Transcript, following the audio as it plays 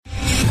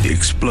The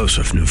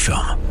explosive new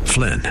film,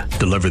 Flynn,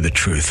 deliver the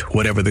truth,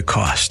 whatever the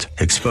cost.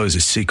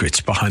 Exposes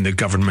secrets behind the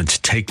government's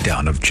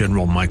takedown of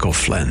General Michael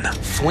Flynn.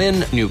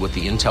 Flynn knew what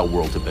the intel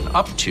world had been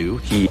up to.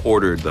 He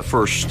ordered the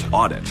first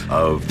audit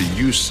of the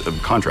use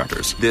of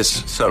contractors.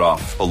 This set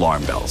off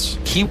alarm bells.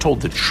 He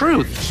told the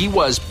truth. He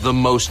was the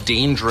most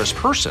dangerous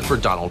person for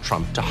Donald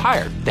Trump to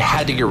hire. They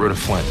had to get rid of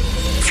Flynn.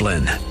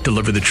 Flynn,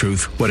 deliver the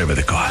truth, whatever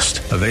the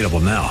cost. Available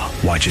now.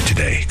 Watch it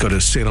today. Go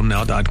to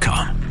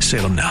salemnow.com.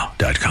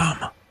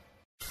 salemnow.com.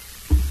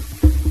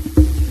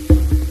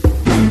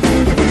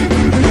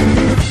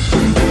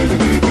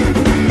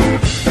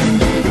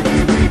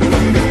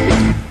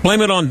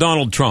 Blame it on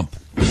Donald Trump.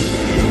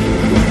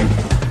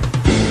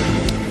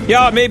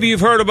 Yeah, maybe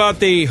you've heard about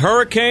the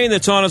hurricane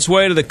that's on its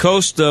way to the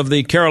coast of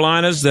the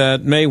Carolinas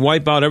that may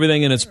wipe out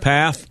everything in its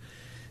path.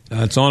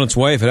 It's on its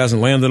way if it hasn't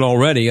landed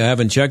already. I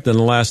haven't checked in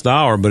the last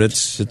hour, but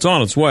it's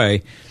on its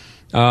way.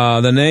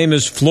 The name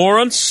is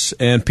Florence,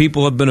 and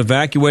people have been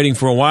evacuating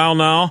for a while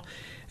now,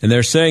 and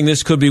they're saying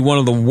this could be one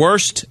of the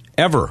worst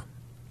ever.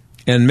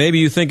 And maybe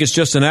you think it's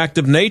just an act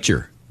of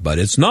nature, but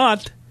it's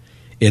not.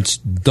 It's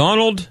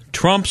Donald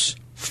Trump's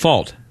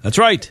fault. That's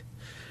right.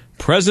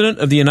 President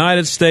of the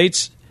United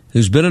States,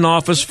 who's been in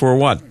office for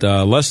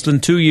less than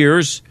 2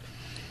 years,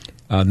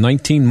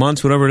 19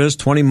 months, whatever it is,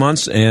 20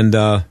 months, and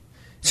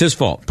it's his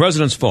fault,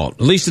 president's fault.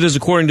 At least it is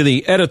according to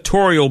the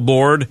editorial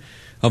board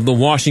of the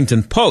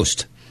Washington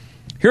Post.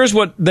 Here's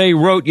what they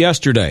wrote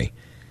yesterday.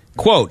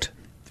 Quote,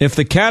 if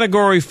the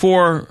Category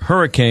 4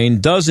 hurricane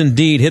does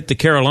indeed hit the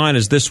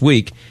Carolinas this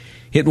week,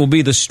 it will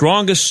be the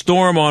strongest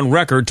storm on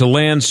record to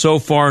land so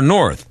far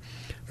north.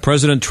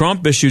 President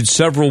Trump issued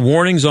several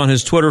warnings on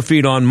his Twitter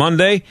feed on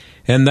Monday,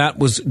 and that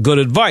was good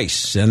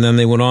advice. And then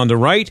they went on to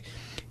write,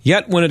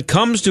 yet when it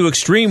comes to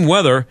extreme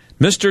weather,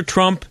 Mr.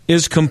 Trump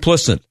is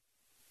complicit.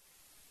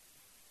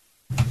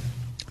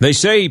 They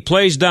say he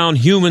plays down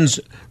humans'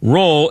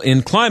 role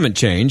in climate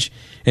change,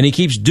 and he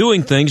keeps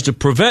doing things to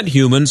prevent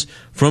humans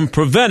from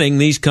preventing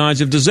these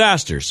kinds of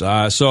disasters. So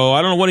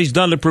I don't know what he's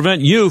done to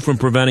prevent you from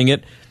preventing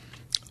it.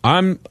 I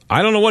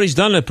don't know what he's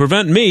done to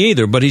prevent me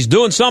either, but he's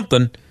doing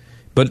something.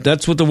 But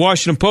that's what the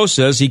Washington Post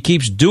says. He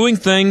keeps doing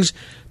things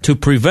to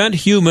prevent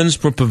humans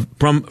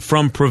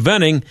from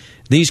preventing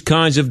these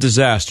kinds of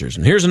disasters.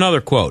 And here's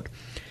another quote.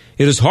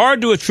 It is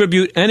hard to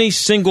attribute any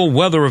single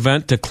weather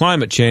event to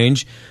climate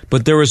change,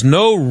 but there is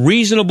no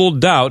reasonable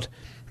doubt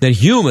that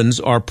humans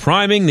are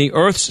priming the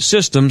Earth's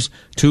systems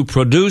to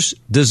produce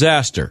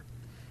disaster.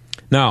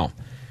 Now,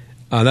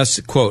 that's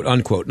quote,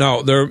 unquote.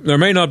 Now, there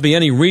may not be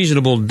any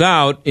reasonable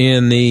doubt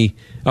in the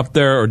up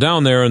there or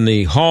down there in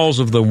the halls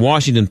of the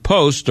Washington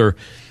Post, or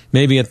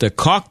maybe at the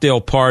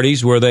cocktail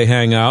parties where they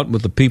hang out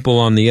with the people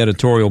on the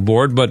editorial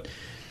board, but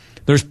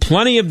there's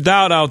plenty of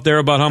doubt out there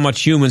about how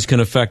much humans can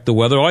affect the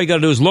weather. All you got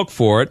to do is look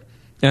for it,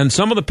 and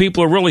some of the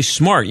people are really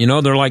smart. You know,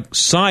 they're like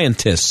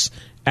scientists,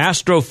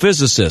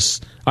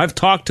 astrophysicists. I've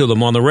talked to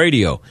them on the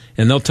radio,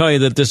 and they'll tell you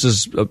that this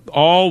is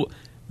all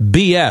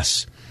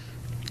BS.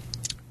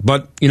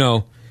 But, you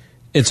know,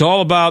 it's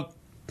all about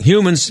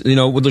humans. You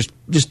know, there's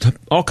just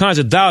all kinds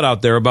of doubt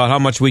out there about how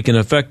much we can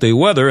affect the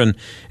weather and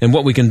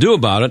what we can do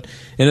about it.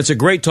 And it's a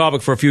great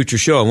topic for a future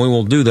show, and we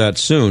will do that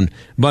soon.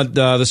 But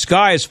the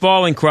Sky is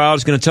Falling crowd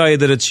is going to tell you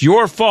that it's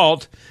your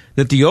fault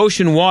that the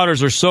ocean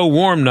waters are so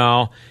warm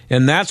now,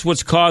 and that's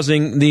what's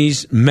causing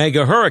these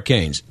mega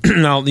hurricanes.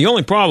 Now, the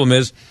only problem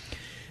is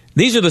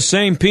these are the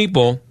same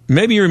people,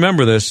 maybe you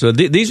remember this,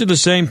 these are the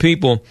same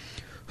people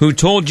who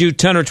told you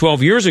 10 or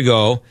 12 years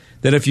ago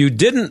that if you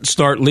didn't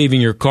start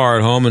leaving your car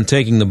at home and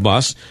taking the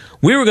bus,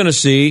 we were going to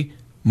see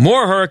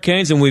more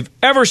hurricanes than we've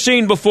ever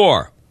seen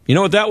before. You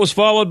know what that was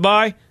followed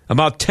by?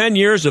 About 10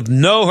 years of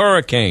no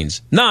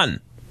hurricanes.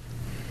 None.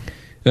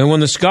 And when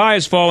the Sky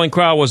is Falling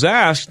crowd was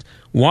asked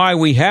why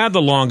we had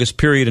the longest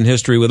period in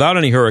history without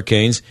any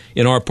hurricanes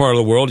in our part of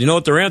the world, you know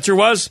what their answer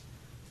was?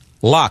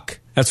 Luck.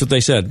 That's what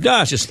they said.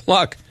 Gosh, just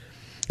luck.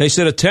 They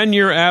said a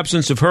 10-year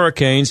absence of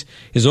hurricanes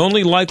is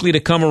only likely to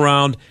come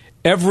around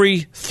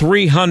every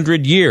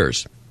 300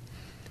 years.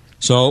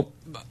 So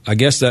I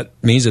guess that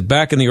means that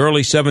back in the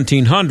early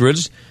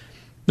 1700s,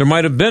 there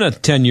might have been a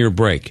 10-year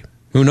break.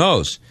 Who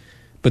knows?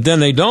 But then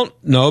they don't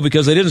know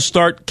because they didn't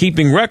start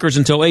keeping records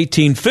until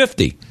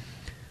 1850.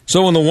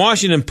 So when the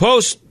Washington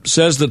Post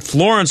says that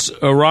Florence,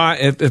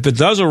 if it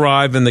does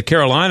arrive in the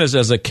Carolinas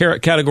as a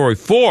Category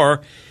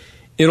 4,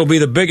 it'll be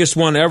the biggest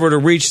one ever to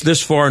reach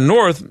this far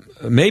north,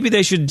 maybe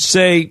they should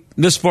say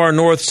this far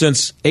north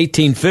since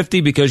 1850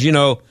 because, you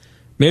know,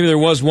 maybe there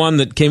was one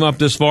that came up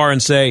this far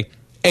and say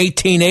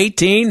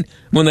 1818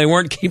 when they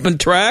weren't keeping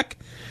track.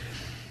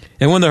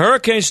 And when the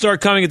hurricanes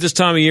start coming at this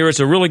time of year,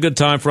 it's a really good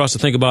time for us to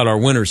think about our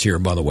winters here,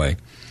 by the way.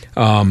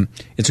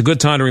 It's a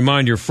good time to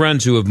remind your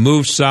friends who have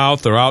moved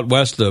south or out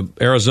west of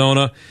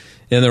Arizona,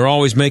 and they're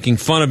always making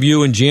fun of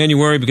you in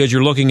January because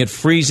you're looking at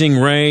freezing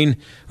rain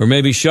or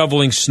maybe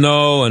shoveling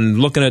snow and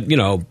looking at, you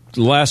know,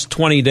 the last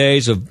 20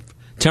 days of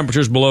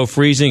temperatures below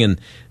freezing,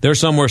 and they're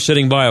somewhere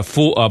sitting by a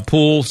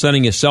pool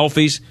sending you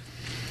selfies.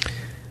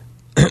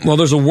 Well,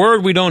 there's a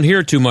word we don't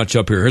hear too much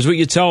up here. Here's what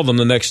you tell them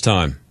the next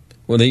time.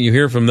 that you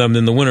hear from them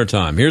in the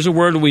wintertime. Here's a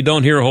word that we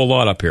don't hear a whole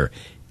lot up here.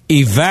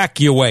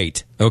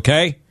 Evacuate,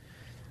 okay?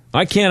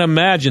 I can't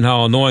imagine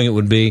how annoying it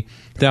would be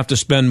to have to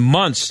spend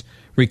months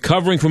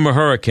recovering from a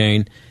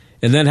hurricane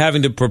and then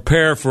having to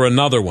prepare for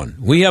another one.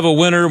 We have a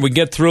winter, we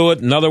get through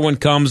it, another one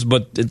comes,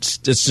 but it's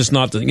just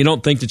not, you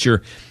don't think that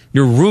your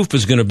roof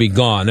is going to be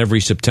gone every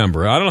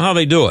September. I don't know how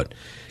they do it.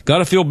 Got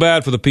to feel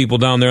bad for the people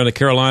down there in the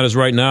Carolinas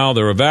right now.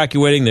 They're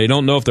evacuating. They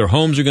don't know if their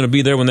homes are going to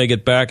be there when they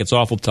get back. It's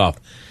awful tough.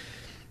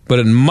 But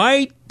it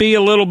might be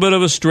a little bit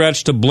of a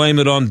stretch to blame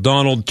it on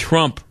Donald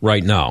Trump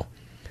right now.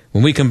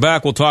 When we come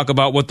back, we'll talk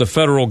about what the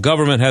federal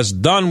government has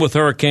done with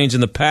hurricanes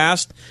in the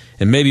past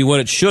and maybe what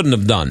it shouldn't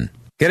have done.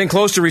 Getting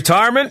close to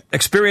retirement?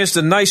 Experienced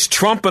a nice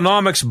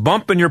Trumponomics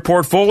bump in your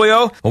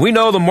portfolio? Well, we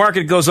know the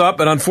market goes up,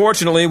 and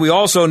unfortunately, we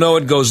also know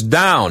it goes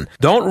down.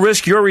 Don't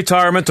risk your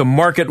retirement to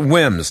market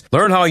whims.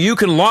 Learn how you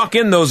can lock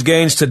in those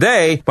gains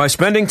today by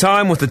spending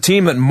time with the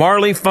team at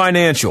Marley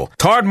Financial.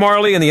 Todd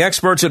Marley and the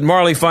experts at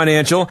Marley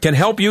Financial can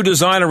help you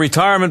design a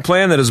retirement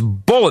plan that is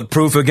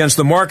bulletproof against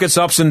the market's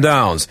ups and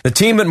downs. The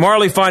team at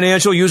Marley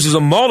Financial uses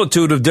a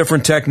multitude of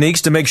different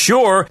techniques to make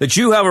sure that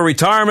you have a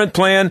retirement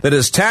plan that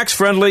is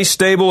tax-friendly,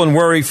 stable, and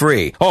worry-free.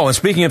 Oh, and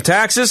speaking of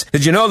taxes,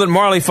 did you know that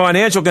Marley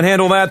Financial can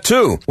handle that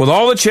too? With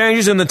all the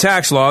changes in the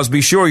tax laws,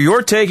 be sure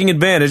you're taking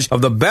advantage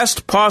of the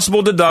best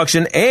possible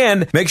deduction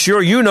and make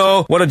sure you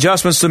know what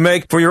adjustments to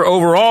make for your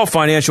overall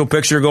financial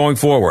picture going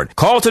forward.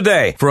 Call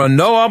today for a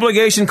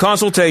no-obligation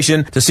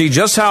consultation to see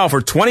just how for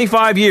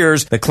 25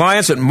 years the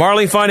clients at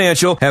Marley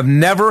Financial have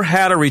never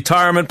had a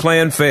retirement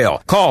plan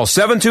fail. Call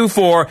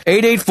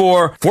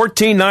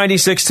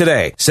 724-884-1496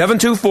 today.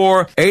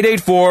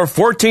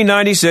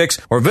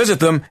 724-884-1496 or visit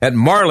them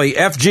at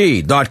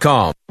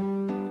marleyfg.com.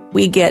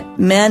 We get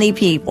many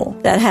people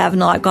that have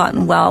not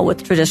gotten well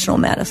with traditional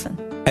medicine.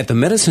 At the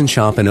Medicine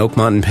Shop in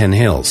Oakmont and Penn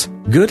Hills,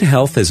 good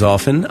health is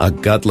often a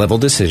gut-level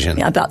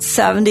decision. About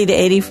 70 to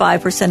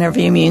 85% of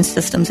your immune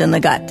system's in the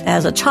gut.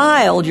 As a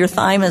child, your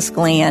thymus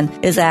gland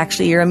is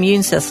actually your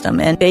immune system,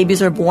 and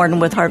babies are born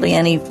with hardly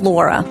any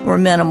flora or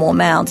minimal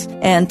amounts.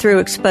 And through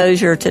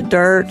exposure to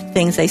dirt,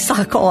 things they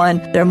suck on,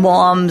 their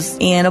mom's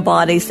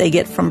antibodies they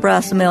get from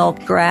breast milk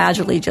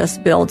gradually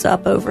just builds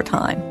up over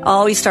time.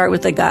 Always start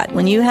with the gut.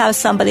 When you have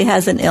somebody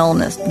has an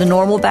illness, the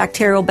normal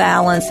bacterial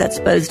balance that's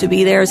supposed to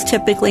be there is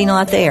typically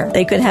not there.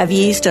 They could have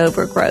yeast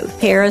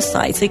overgrowth,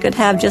 parasites. They could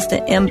have just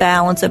an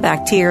imbalance of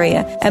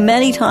bacteria. And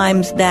many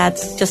times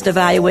that's just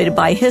evaluated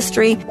by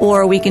history,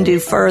 or we can do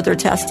further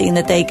testing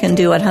that they can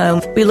do at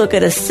home. We look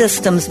at a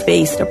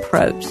systems-based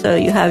approach. So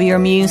you have your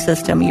immune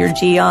system, your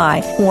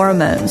GI,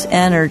 hormones,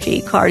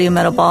 energy,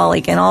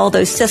 cardiometabolic, and all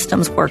those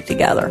systems work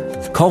together.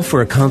 Call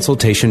for a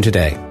consultation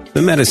today.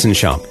 The Medicine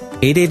Shop,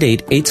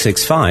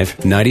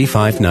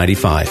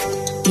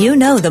 888-865-9595. You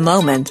know the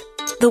moment.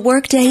 The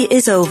workday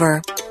is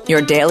over.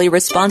 Your daily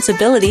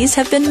responsibilities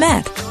have been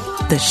met.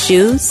 The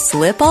shoes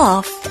slip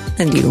off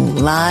and you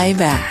lie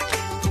back.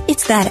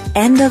 It's that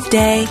end of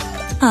day.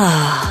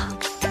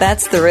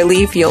 That's the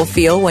relief you'll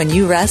feel when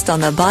you rest on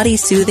the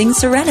body-soothing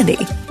Serenity,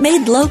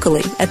 made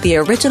locally at the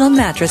Original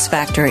Mattress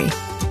Factory.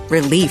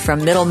 Relief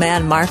from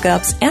middleman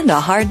markups and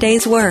a hard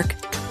day's work.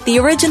 The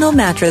Original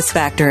Mattress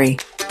Factory.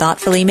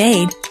 Thoughtfully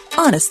made,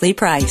 honestly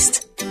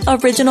priced.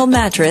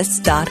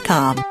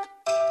 OriginalMattress.com.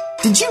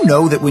 Did you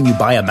know that when you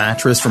buy a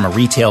mattress from a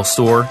retail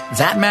store,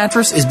 that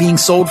mattress is being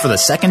sold for the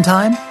second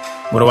time?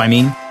 What do I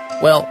mean?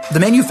 Well, the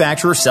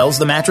manufacturer sells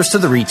the mattress to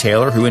the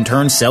retailer, who in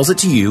turn sells it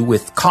to you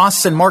with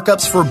costs and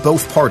markups for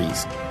both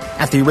parties.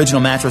 At the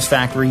Original Mattress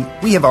Factory,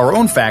 we have our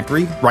own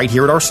factory right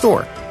here at our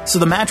store. So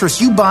the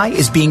mattress you buy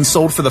is being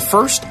sold for the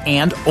first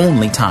and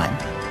only time.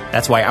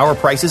 That's why our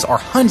prices are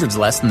hundreds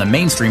less than the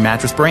mainstream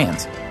mattress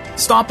brands.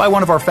 Stop by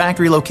one of our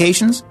factory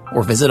locations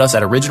or visit us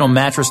at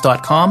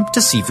originalmattress.com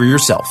to see for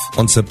yourself.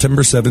 On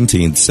September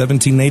 17,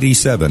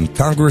 1787,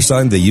 Congress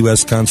signed the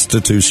U.S.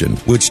 Constitution,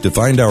 which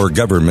defined our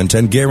government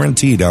and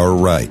guaranteed our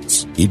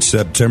rights. Each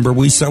September,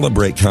 we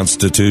celebrate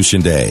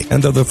Constitution Day,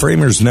 and though the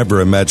framers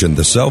never imagined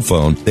the cell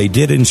phone, they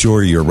did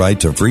ensure your right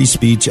to free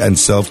speech and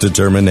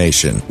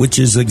self-determination, which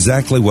is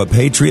exactly what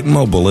Patriot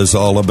Mobile is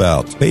all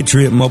about.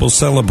 Patriot Mobile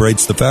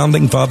celebrates the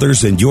Founding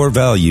Fathers and your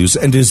values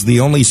and is the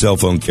only cell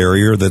phone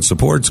carrier that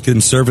supports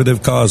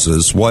conservative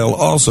causes while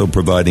also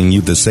providing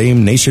you the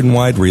same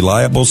nationwide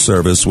reliable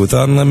service with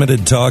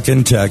unlimited talk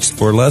and text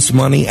for less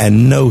money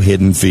and no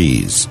hidden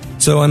fees.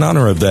 So in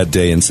honor of that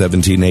day in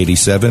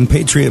 1787,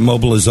 Patriot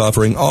Mobile is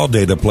offering all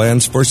data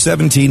plans for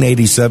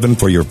 $17.87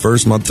 for your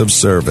first month of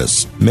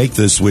service. Make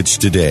the switch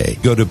today.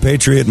 Go to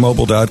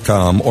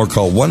patriotmobile.com or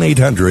call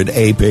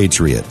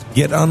 1-800-A-PATRIOT.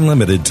 Get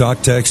unlimited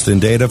talk, text, and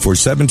data for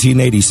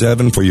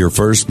 $17.87 for your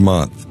first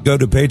month. Go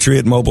to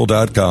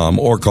patriotmobile.com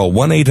or call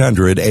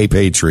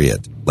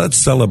 1-800-A-PATRIOT. Let's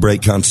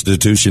celebrate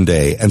Constitution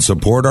Day and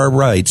support our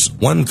rights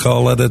one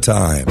call at a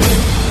time.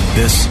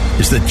 This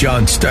is the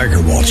John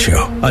Steigerwald Show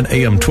on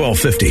AM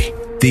 1250.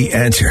 The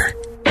Answer.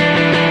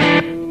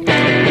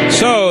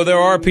 So there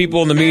are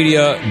people in the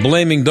media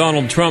blaming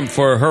Donald Trump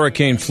for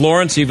Hurricane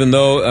Florence, even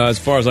though, as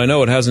far as I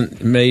know, it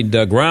hasn't made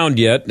ground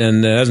yet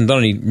and hasn't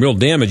done any real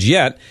damage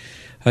yet.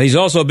 He's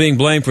also being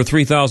blamed for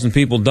 3,000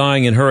 people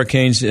dying in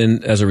hurricanes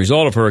as a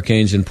result of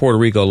hurricanes in Puerto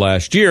Rico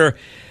last year.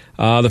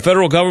 The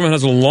federal government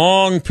has a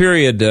long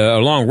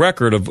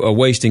record of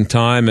wasting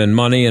time and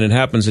money, and it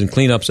happens in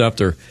cleanups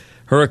after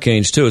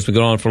hurricanes, too. It's been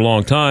going on for a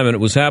long time, and it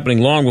was happening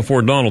long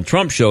before Donald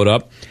Trump showed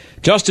up.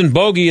 Justin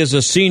Bogey is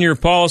a senior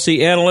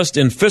policy analyst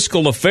in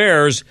fiscal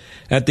affairs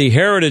at the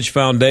Heritage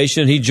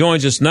Foundation. He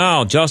joins us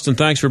now. Justin,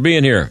 thanks for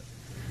being here.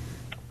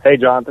 Hey,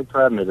 John. Thanks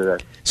for having me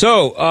today.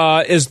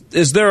 So,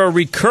 is there a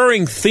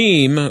recurring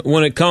theme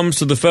when it comes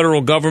to the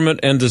federal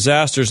government and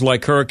disasters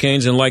like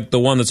hurricanes and like the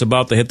one that's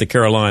about to hit the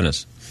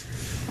Carolinas?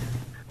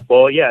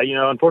 Well, yeah,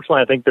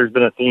 unfortunately, I think there's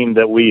been a theme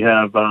that we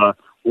have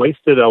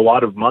wasted a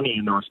lot of money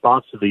in the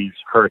response to these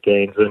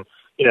hurricanes. And,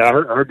 I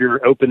heard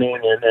your opening,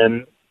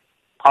 and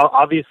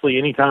obviously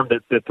anytime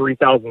that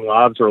 3,000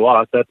 lives are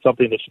lost, that's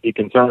something that should be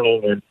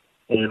concerning,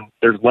 and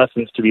there's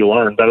lessons to be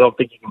learned. But I don't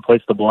think you can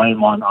place the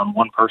blame on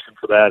one person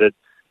for that.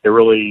 It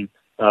really,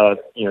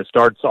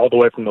 starts all the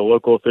way from the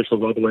local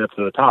officials all the way up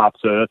to the top.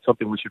 So that's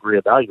something we should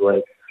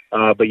reevaluate.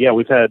 But yeah,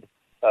 we've had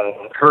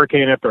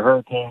hurricane after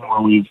hurricane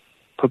where we've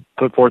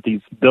put forth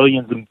these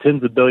billions and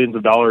tens of billions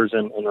of dollars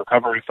in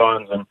recovery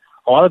funds, and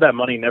a lot of that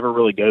money never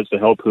really goes to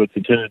help who it's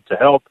intended to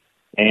help,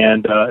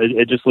 and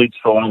it just leads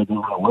to a lot of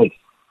government waste.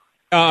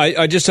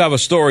 I just have a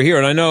story here,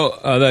 and I know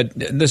that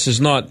this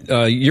is not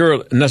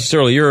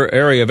necessarily your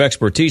area of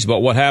expertise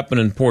about what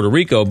happened in Puerto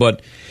Rico,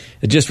 but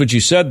just what you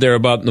said there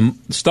about the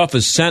stuff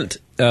is sent,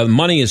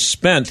 money is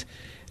spent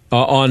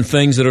on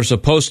things that are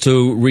supposed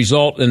to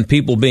result in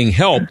people being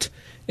helped,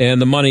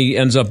 and the money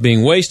ends up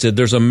being wasted.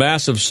 There's a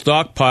massive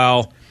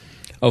stockpile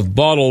of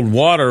bottled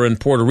water in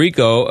Puerto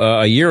Rico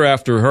a year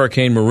after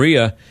Hurricane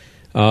Maria.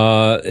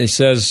 It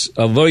says,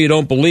 although you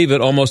don't believe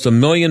it, almost 1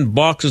 million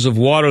boxes of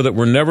water that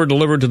were never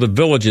delivered to the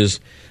villages,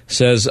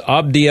 says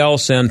Abdiel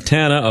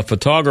Santana, a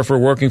photographer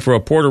working for a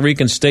Puerto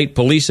Rican state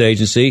police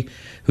agency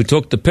who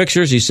took the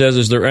pictures. He says,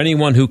 is there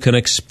anyone who can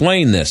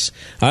explain this?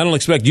 I don't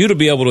expect you to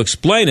be able to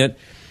explain it,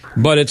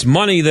 but it's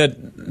money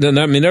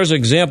there's an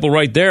example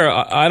right there.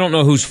 I don't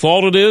know whose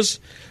fault it is,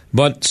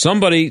 but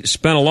somebody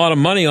spent a lot of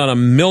money on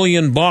 1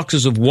 million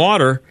boxes of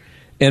water.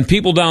 And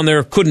people down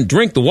there couldn't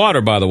drink the water,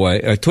 by the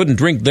way. Couldn't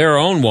drink their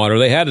own water.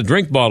 They had to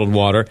drink bottled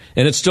water,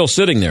 and it's still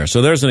sitting there.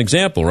 So there's an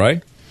example,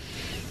 right?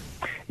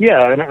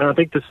 Yeah, and I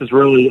think this is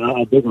really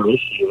a bigger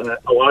issue.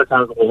 A lot of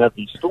times when we have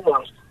these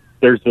storms,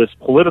 there's this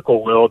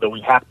political will that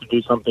we have to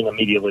do something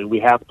immediately. We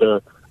have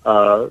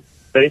to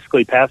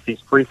basically pass these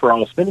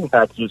free-for-all spending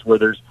packages where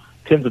there's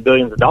tens of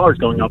billions of dollars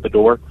going out the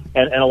door.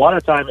 And a lot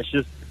of time it's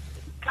just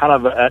kind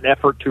of an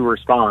effort to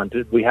respond.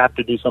 We have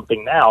to do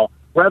something now,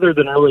 rather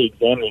than really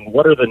examining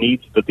what are the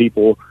needs of the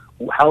people,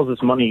 how is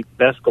this money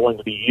best going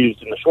to be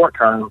used in the short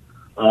term.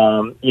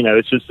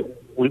 It's just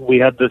we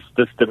have this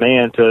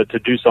demand to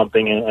do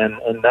something,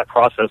 and that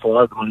process, a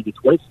lot of the money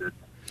gets wasted.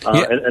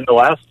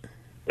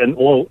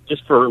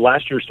 Just for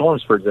last year's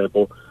storms, for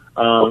example,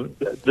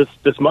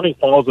 this money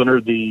falls under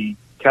the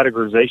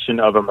categorization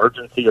of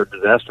emergency or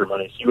disaster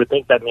money. So you would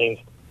think that means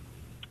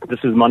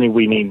this is money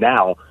we need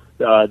now.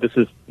 This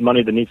is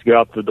money that needs to go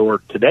out the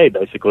door today,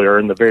 basically, or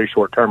in the very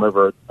short term,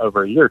 over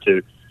a year or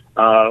two.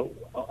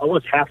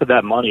 Almost half of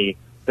that money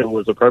that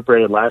was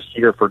appropriated last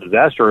year for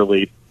disaster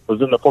relief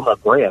was in the form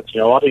of grants. A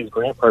lot of these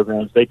grant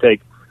programs, they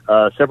take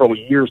several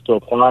years to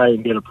apply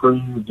and get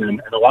approved,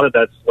 and a lot of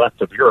that's left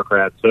to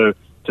bureaucrats. So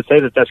to say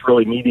that that's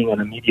really meeting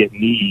an immediate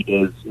need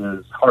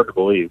is hard to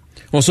believe.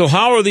 Well, so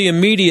how are the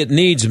immediate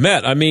needs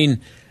met? I mean,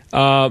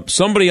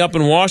 somebody up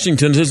in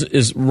Washington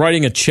is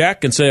writing a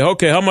check and say,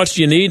 okay, how much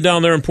do you need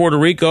down there in Puerto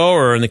Rico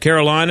or in the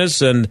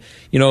Carolinas, and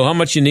how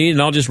much you need,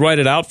 and I'll just write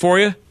it out for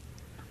you?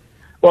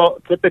 Well,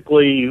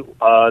 typically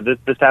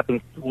this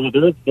happens.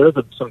 There's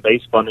some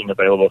base funding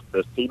available for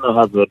this. FEMA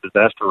has a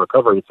disaster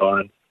recovery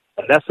fund,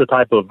 and that's the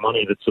type of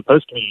money that's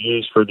supposed to be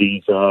used for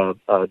these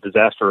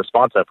disaster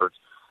response efforts.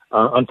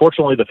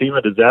 Unfortunately, the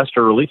FEMA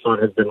Disaster Relief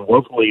Fund has been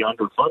woefully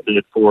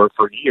underfunded for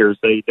years.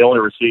 They only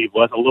receive a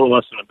little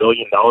less than $1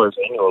 billion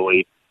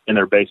annually in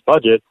their base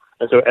budget.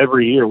 And so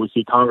every year we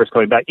see Congress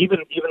coming back, even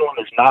when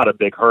there's not a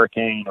big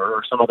hurricane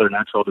or some other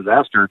natural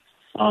disaster.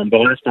 The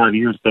last 5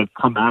 years, they've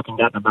come back and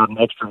gotten about an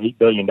extra $8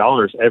 billion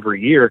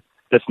every year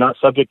that's not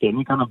subject to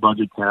any kind of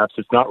budget caps.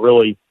 It's not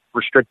really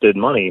restricted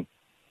money.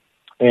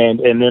 And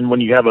then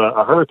when you have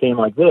a hurricane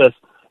like this,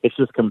 it's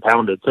just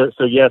compounded.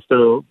 So yes,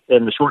 so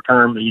in the short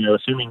term,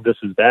 assuming this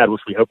is bad,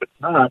 which we hope it's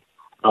not,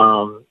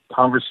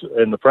 Congress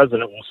and the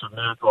president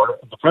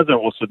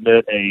will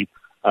submit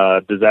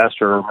a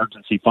disaster or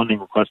emergency funding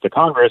request to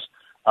Congress.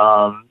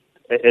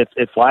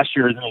 If last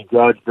year is any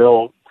judge,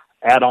 they'll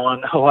add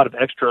on a lot of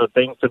extra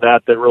things to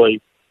that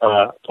really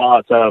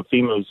plots out of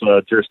FEMA's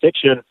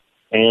jurisdiction,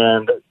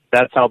 and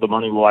that's how the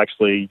money will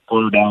actually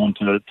flow down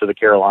to the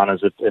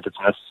Carolinas if it's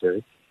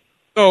necessary.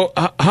 So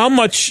how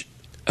much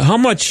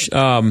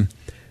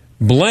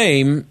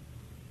blame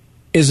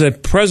is a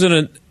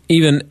president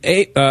even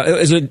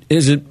is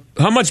it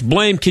how much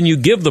blame can you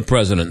give the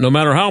president no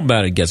matter how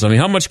bad it gets? I mean,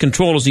 how much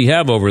control does he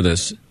have over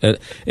this?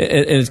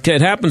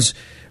 It happens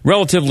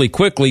relatively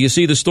quickly. You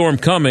see the storm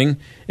coming,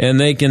 and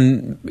they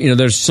can,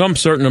 there's some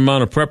certain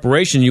amount of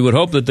preparation you would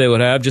hope that they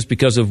would have just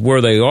because of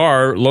where they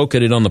are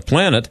located on the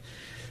planet.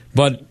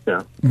 But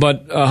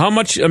how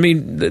much? I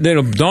mean,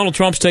 Donald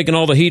Trump's taking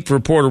all the heat for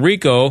Puerto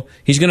Rico.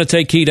 He's going to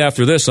take heat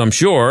after this, I'm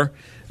sure.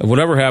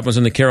 Whatever happens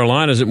in the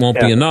Carolinas, it won't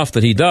be enough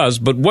that he does.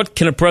 But what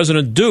can a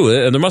president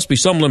do? There must be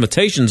some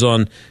limitations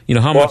on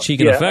how much he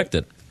can affect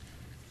it.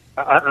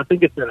 I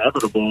think it's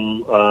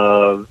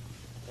inevitable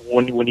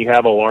when you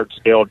have a large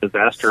scale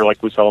disaster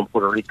like we saw in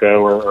Puerto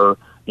Rico, or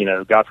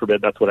God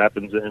forbid that's what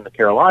happens in the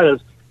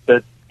Carolinas.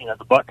 That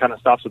the buck kind of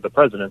stops with the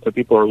president, so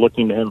people are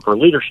looking to him for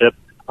leadership.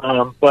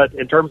 But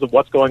in terms of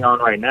what's going on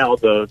right now,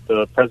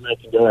 the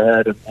president can go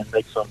ahead and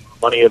make some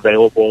money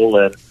available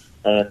and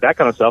that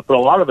kind of stuff. But a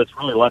lot of it's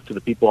really left to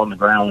the people on the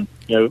ground.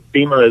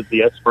 FEMA is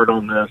the expert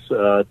on this.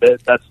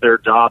 That's their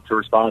job to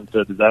respond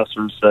to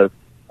disasters. So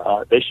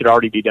they should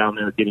already be down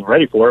there getting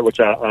ready for it, which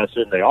I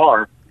assume they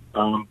are.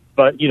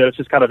 But it's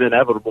just kind of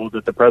inevitable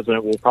that the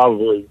president will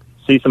probably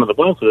see some of the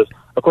blame for this.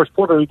 Of course,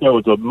 Puerto Rico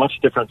is a much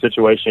different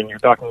situation. You're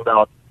talking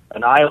about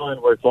an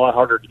island where it's a lot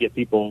harder to get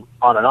people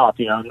on and off.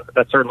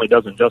 That certainly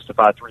doesn't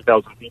justify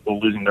 3,000 people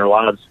losing their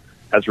lives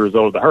as a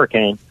result of the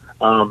hurricane.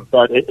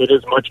 But it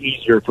is much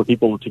easier for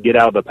people to get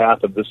out of the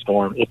path of this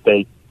storm if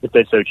they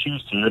so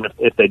choose to, and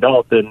if they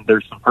don't, then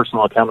there's some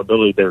personal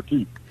accountability there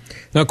too.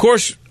 Now, of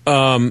course,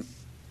 the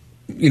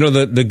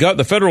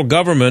federal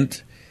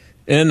government,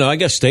 and I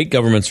guess state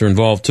governments are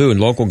involved too, and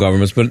local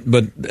governments,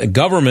 but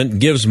government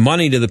gives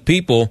money to the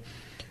people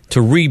to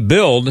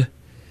rebuild,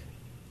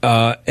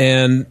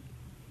 and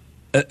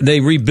they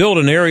rebuild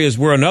in areas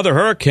where another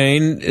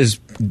hurricane could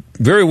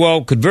very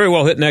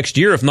well hit next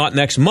year, if not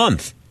next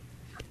month.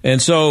 And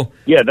so,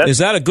 is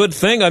that a good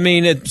thing? I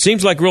mean, it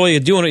seems like really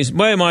doing it.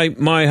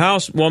 My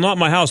house, well, not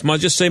my house.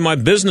 Just say my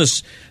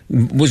business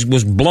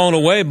was blown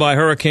away by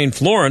Hurricane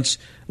Florence.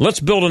 Let's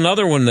build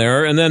another one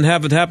there, and then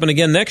have it happen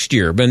again next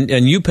year.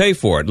 And you pay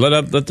for it.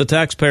 Let the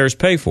taxpayers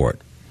pay for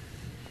it.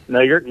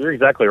 No, you're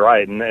exactly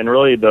right. And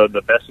really,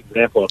 the best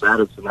example of that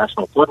is the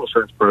National Flood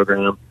Insurance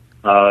Program.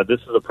 This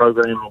is a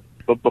program.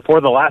 But before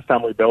the last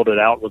time we bailed it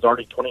out, was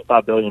already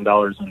 $25 billion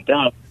in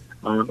debt.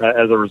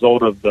 As a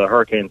result of the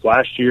hurricanes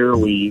last year,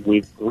 we've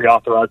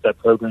reauthorized that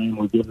program.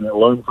 We've given it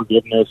loan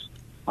forgiveness.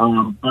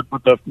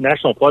 But the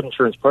National Flood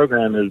Insurance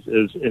Program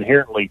is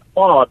inherently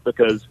flawed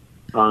because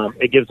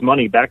it gives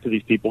money back to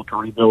these people to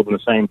rebuild in the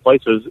same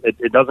places.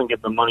 It doesn't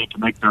give them money to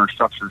make their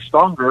structure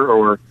stronger,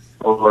 or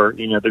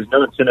there's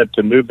no incentive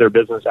to move their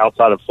business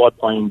outside of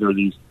floodplains or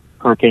these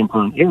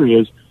hurricane-prone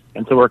areas.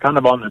 And so we're kind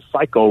of on this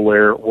cycle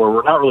where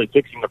we're not really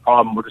fixing the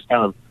problem. We're just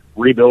kind of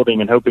rebuilding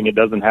and hoping it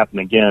doesn't happen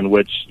again,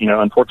 which,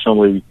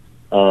 unfortunately,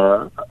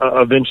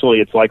 eventually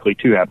it's likely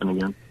to happen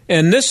again.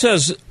 And this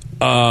has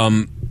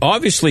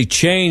obviously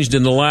changed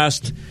in the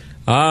last,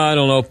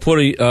 put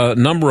a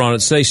number on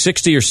it, say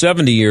 60 or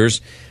 70 years,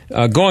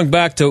 going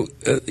back to,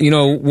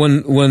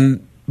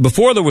 when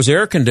before there was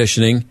air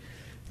conditioning,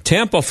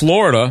 Tampa,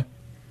 Florida,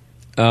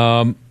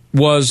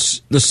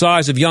 was the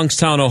size of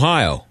Youngstown,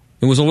 Ohio.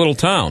 It was a little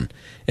town.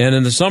 And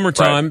in the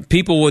summertime,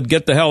 people would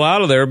get the hell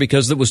out of there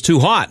because it was too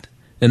hot,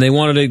 and they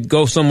wanted to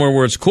go somewhere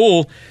where it's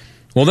cool.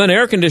 Well, then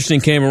air conditioning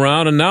came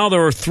around, and now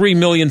there are 3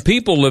 million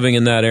people living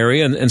in that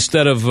area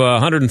instead of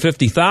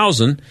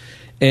 150,000.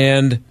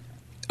 And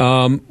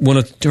when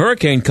a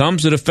hurricane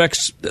comes, it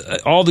affects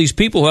all these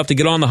people who have to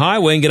get on the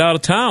highway and get out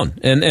of town.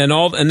 And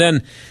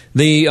then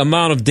the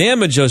amount of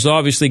damage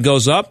obviously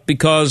goes up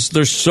because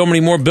there's so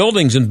many more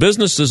buildings and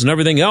businesses and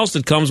everything else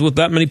that comes with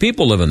that many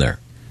people living there.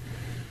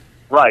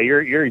 Right,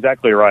 you're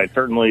exactly right.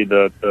 Certainly,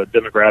 the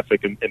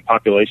demographic and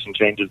population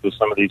changes with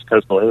some of these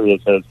coastal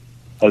areas has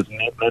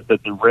meant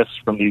that the risk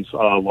from these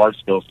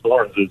large-scale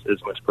storms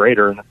is much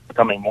greater, and it's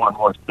becoming more and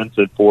more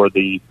expensive for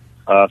the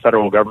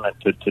federal government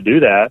to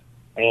do that.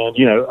 And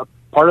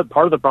part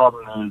of the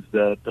problem is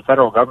that the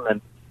federal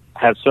government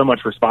has so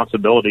much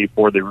responsibility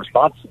for the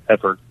response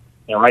effort.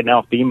 Right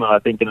now, FEMA, I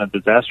think, in a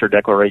disaster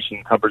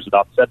declaration, covers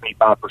about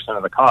 75%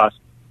 of the cost,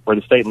 where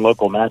the state and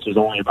local match is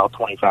only about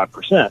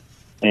 25%.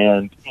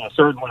 And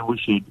certainly we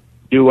should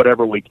do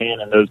whatever we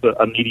can in those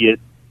immediate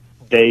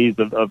days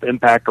of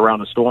impact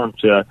around the storm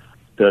to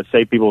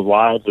save people's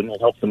lives and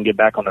help them get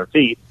back on their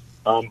feet.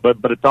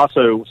 But it's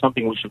also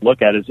something we should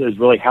look at is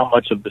really how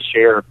much of the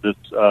share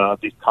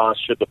of these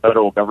costs should the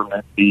federal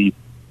government be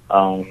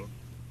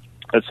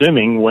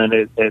assuming when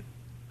it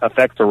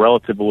affects a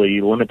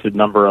relatively limited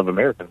number of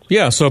Americans.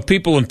 Yeah, so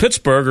people in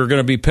Pittsburgh are going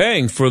to be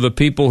paying for the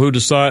people who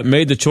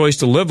made the choice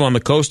to live on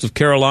the coast of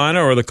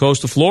Carolina or the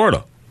coast of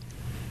Florida.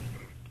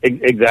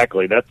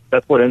 Exactly.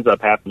 That's what ends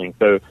up happening.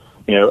 So,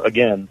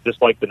 again,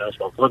 just like the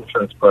National Flood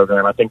Insurance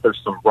Program, I think there's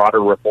some broader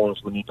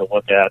reforms we need to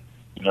look at.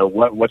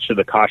 What should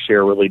the cost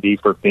share really be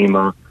for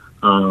FEMA?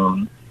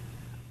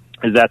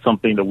 Is that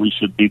something that we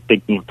should be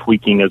thinking of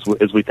tweaking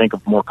as we think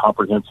of more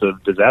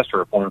comprehensive disaster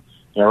reform?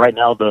 Right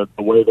now the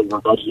way that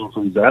we're budgeting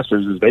for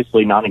disasters is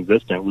basically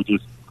non-existent.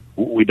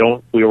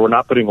 We're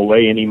not putting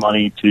away any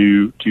money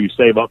to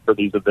save up for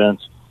these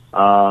events.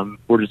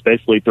 We're just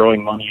basically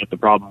throwing money at the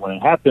problem when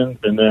it happens,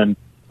 and then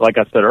like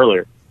I said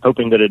earlier,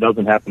 hoping that it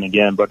doesn't happen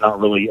again, but not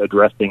really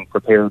addressing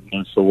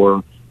preparedness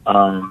or,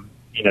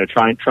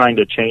 trying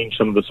to change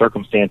some of the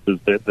circumstances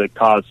that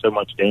cause so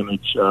much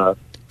damage, so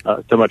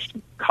much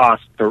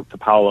cost to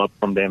pile up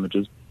from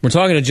damages. We're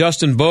talking to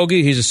Justin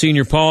Bogie. He's a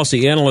senior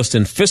policy analyst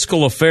in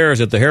fiscal affairs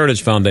at the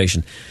Heritage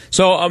Foundation.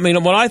 So, I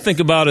mean, what I think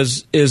about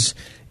is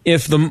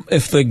if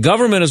the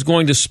government is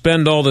going to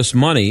spend all this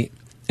money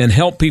and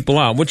help people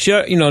out, which,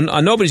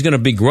 nobody's going to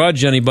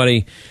begrudge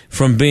anybody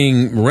from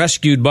being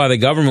rescued by the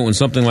government when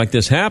something like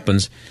this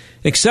happens,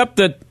 except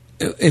that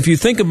if you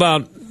think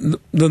about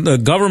the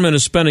government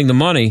is spending the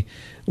money,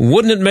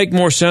 wouldn't it make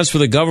more sense for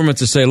the government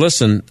to say,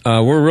 listen,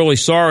 we're really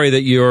sorry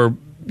that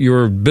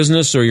your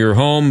business or your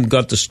home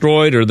got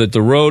destroyed or that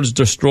the road's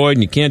destroyed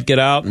and you can't get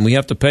out and we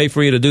have to pay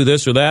for you to do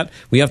this or that.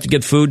 We have to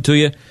get food to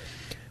you.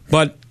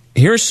 But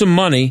here's some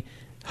money.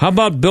 How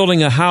about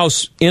building a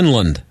house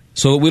inland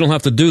so that we don't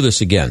have to do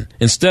this again?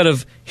 Instead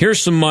of,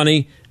 here's some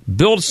money,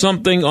 build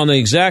something on the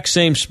exact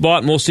same spot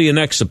and we'll see you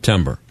next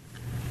September.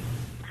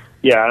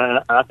 Yeah,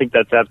 I think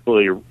that's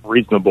absolutely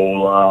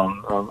reasonable.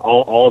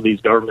 All of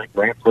these government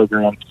grant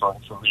programs for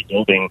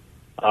rebuilding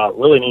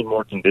really need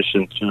more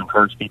conditions to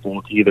encourage people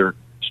to either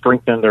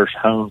strengthen their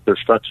homes, their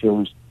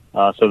structures,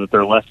 so that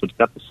they're less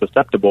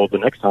susceptible the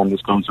next time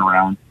this comes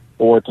around,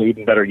 or to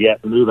even better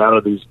yet, move out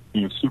of these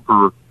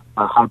super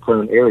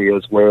high-prone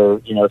areas where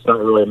it's not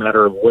really a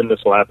matter of when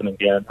this will happen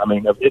again. I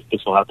mean, if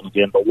this will happen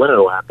again, but when it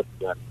will happen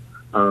again.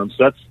 So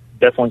that's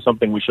definitely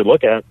something we should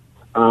look at.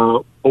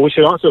 But we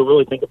should also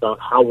really think about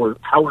how we're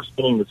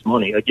spending this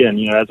money. Again,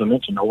 as I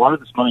mentioned, a lot of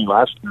this money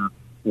last year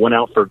went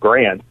out for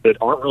grants that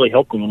aren't really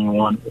helping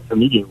anyone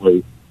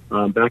immediately.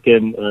 Back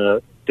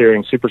in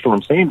during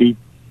Superstorm Sandy,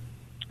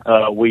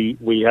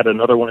 we had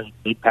another one of these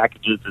big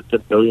packages that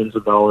sent billions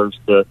of dollars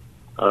to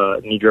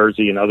New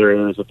Jersey and other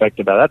areas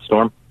affected by that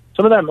storm.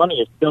 Some of that money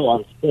is still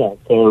unspent.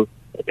 So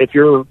if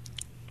you're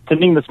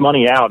sending this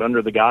money out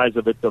under the guise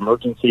of its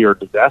emergency or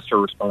disaster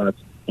response,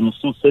 and it's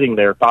still sitting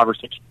there 5 or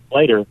 6 years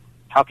later,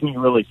 how can you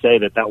really say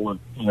that was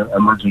an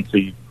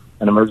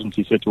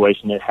emergency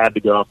situation that had to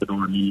go out the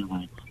door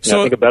immediately? I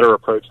think a better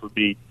approach would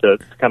be to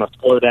kind of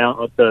slow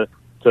down,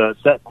 to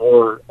set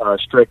more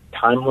strict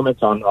time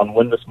limits on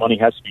when this money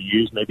has to be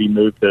used. Maybe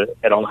move to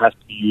it all has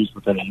to be used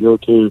within a year or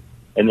two,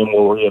 and then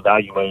we'll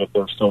reevaluate if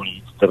there's still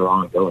needs that are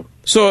ongoing.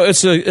 So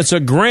it's a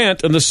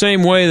grant in the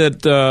same way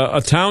that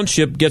a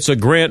township gets a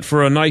grant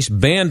for a nice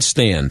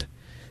bandstand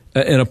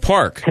in a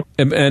park,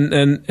 and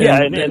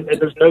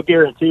there's no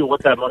guarantee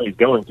what that money is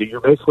going to. You're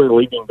basically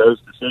leaving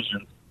those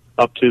decisions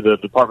up to the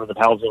Department of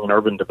Housing and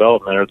Urban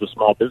Development or the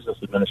Small Business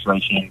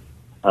Administration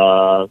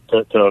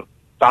to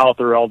file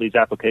through all these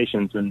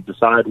applications and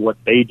decide what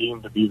they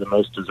deem to be the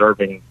most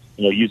deserving,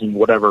 using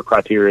whatever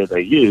criteria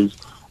they use.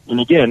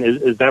 And again,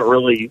 is that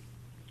really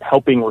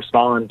helping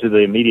respond to the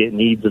immediate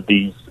needs of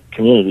these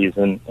communities?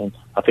 And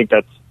I think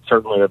that's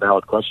certainly a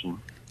valid question.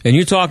 And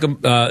you talk,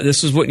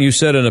 this is what you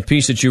said in a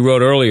piece that you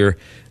wrote earlier,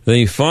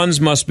 the funds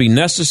must be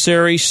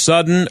necessary,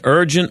 sudden,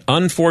 urgent,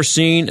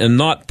 unforeseen, and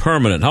not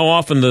permanent. How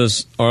often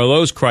are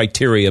those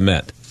criteria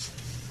met?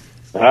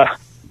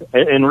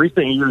 In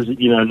recent years,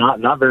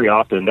 not very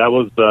often. That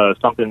was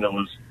something that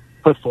was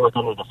put forth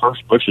under the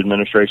first Bush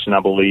administration,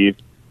 I believe.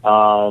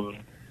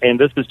 And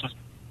this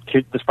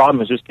problem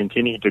has just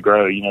continued to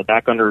grow.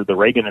 Back under the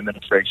Reagan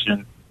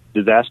administration,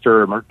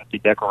 disaster emergency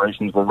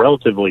declarations were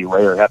relatively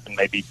rare, happened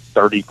maybe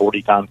 30,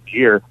 40 times a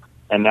year,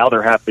 and now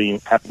they're happening,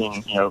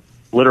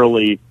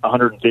 literally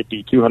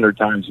 150, 200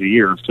 times a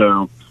year.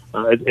 So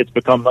it's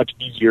become much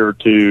easier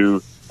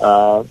to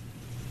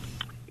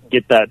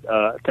get that,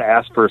 to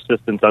ask for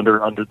assistance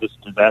under this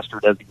disaster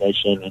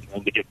designation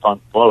and to get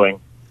funds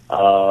flowing.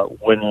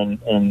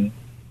 And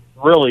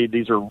really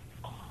these are,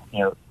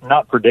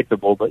 not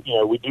predictable, but,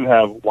 we do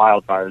have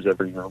wildfires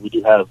every year. We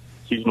do have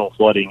seasonal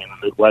flooding in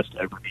the Midwest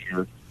every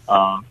year.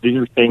 These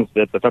are things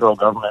that the federal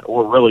government,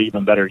 or really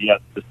even better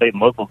yet, the state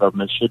and local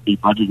governments should be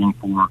budgeting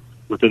for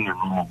within their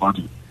normal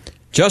budget.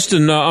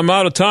 Justin, I'm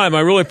out of time.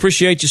 I really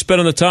appreciate you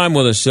spending the time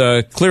with us.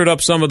 Cleared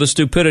up some of the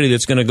stupidity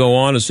that's going to go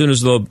on as soon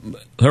as the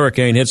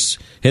hurricane hits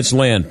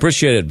land.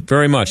 Appreciate it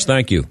very much.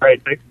 Thank you.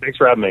 Great. Thanks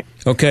for having me.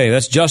 Okay,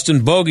 that's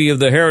Justin Bogie of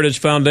the Heritage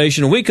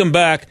Foundation. When we come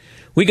back,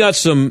 we got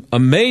some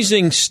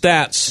amazing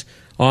stats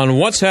on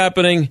what's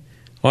happening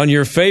on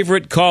your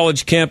favorite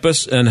college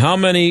campus and how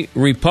many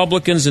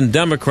Republicans and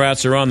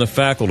Democrats are on the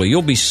faculty.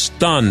 You'll be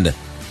stunned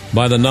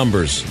by the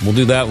numbers. We'll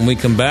do that when we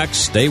come back.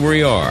 Stay where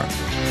you are.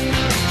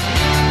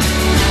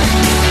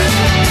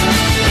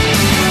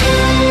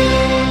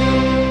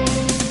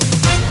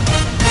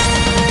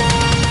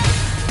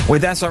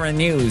 With SRN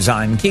News,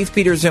 I'm Keith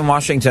Peters in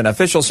Washington.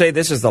 Officials say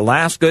this is the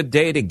last good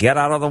day to get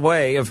out of the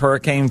way of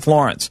Hurricane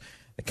Florence.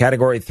 The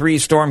Category 3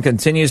 storm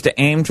continues to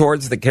aim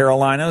towards the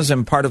Carolinas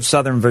and part of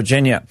southern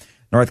Virginia.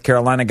 North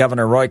Carolina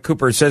Governor Roy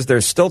Cooper says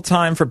there's still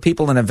time for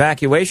people in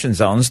evacuation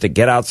zones to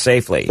get out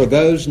safely. For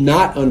those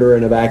not under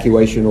an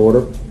evacuation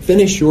order,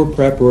 finish your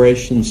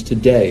preparations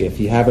today if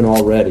you haven't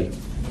already.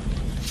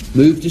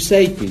 Move to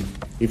safety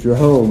if your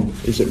home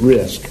is at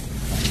risk.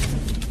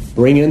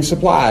 Bring in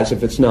supplies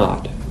if it's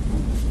not.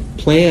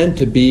 Plan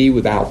to be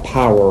without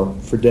power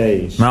for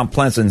days. Mount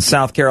Pleasant,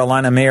 South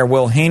Carolina Mayor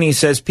Will Haney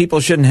says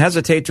people shouldn't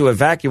hesitate to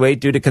evacuate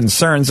due to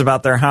concerns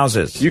about their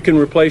houses. You can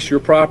replace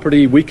your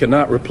property. We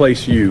cannot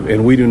replace you,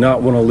 and we do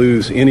not want to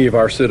lose any of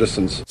our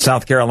citizens.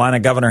 South Carolina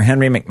Governor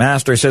Henry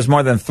McMaster says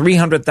more than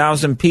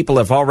 300,000 people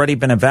have already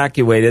been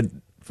evacuated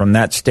from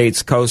that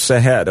state's coast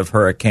ahead of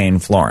Hurricane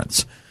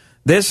Florence.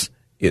 This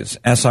is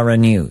SRN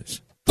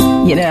News.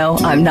 You know,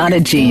 I'm not a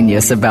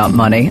genius about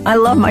money. I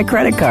love my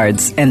credit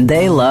cards, and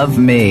they love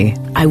me.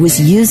 I was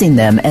using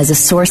them as a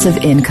source of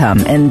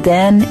income, and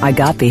then I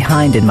got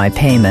behind in my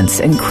payments,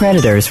 and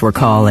creditors were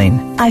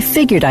calling. I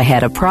figured I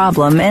had a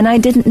problem, and I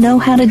didn't know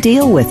how to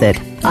deal with it.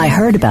 I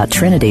heard about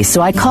Trinity,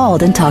 so I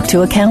called and talked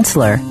to a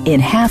counselor. In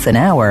half an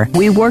hour,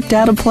 we worked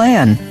out a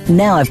plan.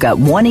 Now I've got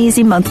one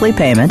easy monthly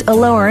payment, a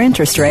lower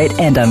interest rate,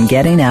 and I'm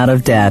getting out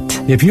of debt.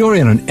 If you're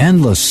in an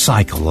endless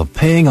cycle of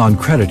paying on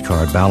credit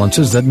card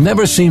balances that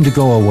never seem to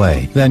go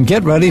away, then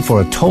get ready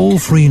for a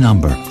toll-free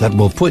number that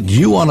will put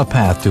you on a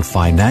path to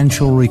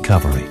financial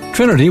recovery.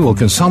 Trinity will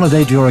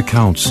consolidate your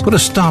accounts, put a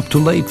stop to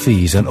late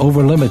fees and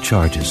over-limit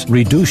charges,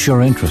 reduce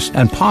your interest,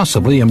 and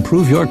possibly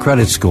improve your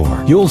credit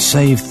score. You'll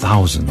save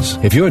thousands.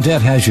 If your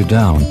debt has you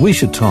down, we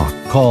should talk.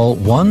 Call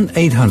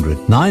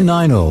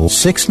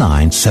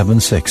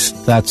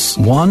 1-800-990-6976. That's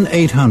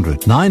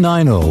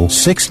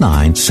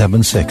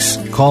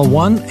 1-800-990-6976. Call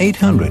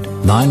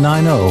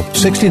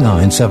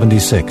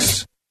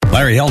 1-800-990-6976.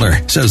 Larry Elder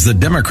says the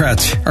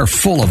Democrats are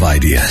full of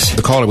ideas.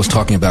 The caller was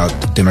talking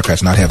about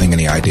Democrats not having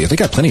any ideas. They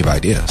got plenty of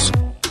ideas.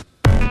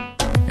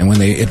 And when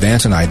they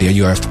advance an idea,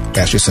 you have to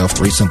ask yourself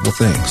three simple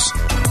things.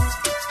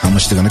 How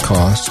much is it going to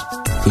cost?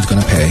 Who's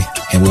going to pay?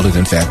 And will it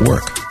in fact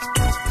work?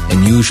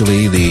 And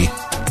usually the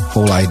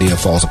whole idea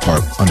falls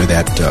apart under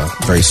that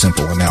very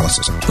simple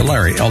analysis. The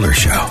Larry Elder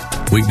Show,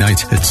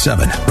 weeknights at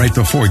 7, right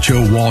before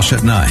Joe Walsh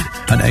at 9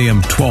 on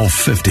AM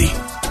 1250.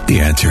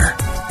 The Answer.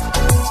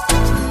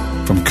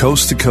 From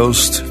coast to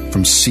coast,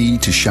 from sea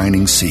to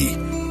shining sea,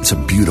 it's a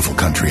beautiful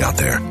country out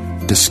there.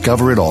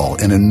 Discover it all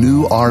in a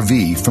new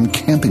RV from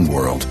Camping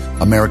World,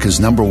 America's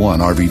 #1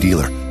 RV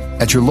dealer.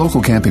 At your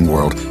local Camping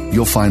World,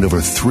 you'll find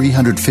over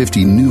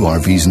 350 new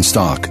RVs in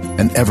stock,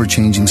 an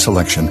ever-changing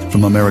selection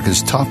from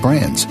America's top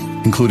brands,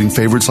 including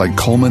favorites like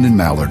Coleman and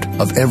Mallard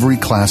of every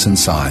class and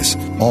size,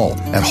 all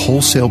at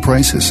wholesale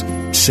prices.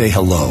 Say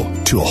hello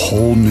to a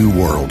whole new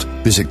world.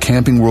 Visit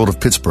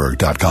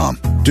campingworldofpittsburgh.com.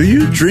 Do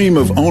you dream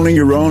of owning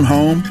your own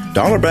home?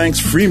 Dollar Bank's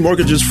Free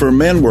Mortgages for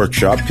Men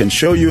workshop can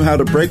show you how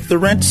to break the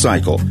rent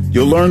cycle.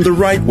 You'll learn the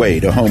right way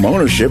to home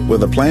ownership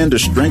with a plan to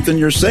strengthen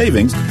your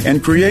savings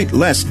and create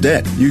less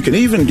debt. You can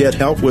even get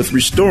help with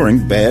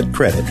restoring bad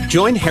credit.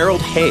 Join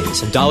Harold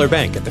Hayes of Dollar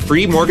Bank at the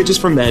Free Mortgages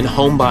for Men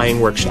Home Buying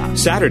Workshop,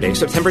 Saturday,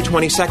 September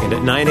 22nd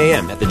at 9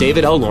 a.m. at the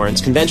David L.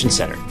 Lawrence Convention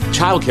Center.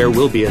 Childcare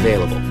will be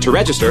available. To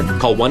register,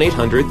 call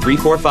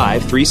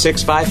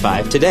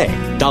 1-800-345-3655 today.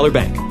 Dollar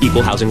Bank,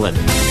 Equal Housing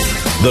Lender.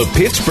 The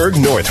Pittsburgh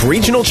North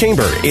Regional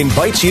Chamber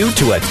invites you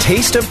to a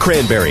Taste of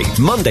Cranberry,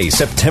 Monday,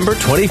 September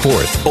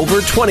 24th.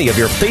 Over 20 of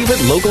your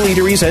favorite local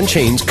eateries and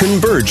chains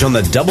converge on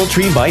the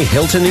Doubletree by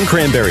Hilton in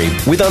Cranberry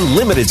with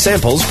unlimited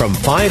samples from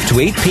 5 to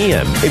 8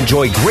 p.m.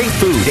 Enjoy great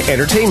food,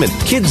 entertainment,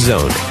 kids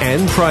zone,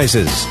 and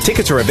prizes.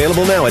 Tickets are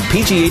available now at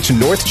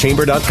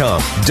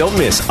pghnorthchamber.com. Don't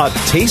miss a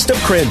Taste of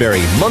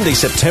Cranberry, Monday,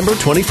 September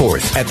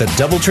 24th at the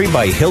Doubletree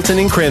by Hilton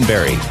in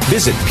Cranberry.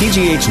 Visit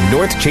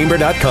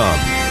pghnorthchamber.com.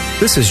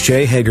 This is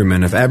Jay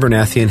Hagerman of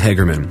Abernathy &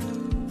 Hagerman.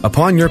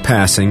 Upon your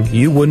passing,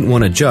 you wouldn't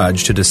want a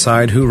judge to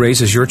decide who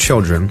raises your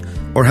children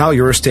or how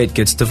your estate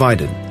gets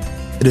divided.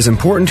 It is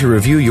important to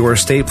review your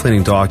estate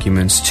planning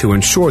documents to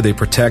ensure they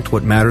protect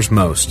what matters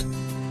most.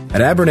 At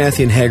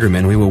Abernathy &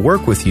 Hagerman, we will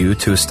work with you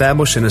to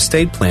establish an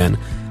estate plan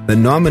that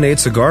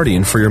nominates a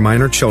guardian for your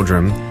minor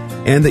children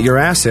and that your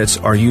assets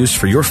are used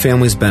for your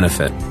family's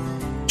benefit.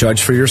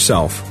 Judge for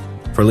yourself.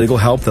 For legal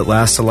help that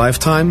lasts a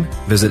lifetime,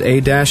 visit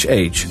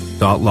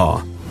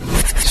a-h.law.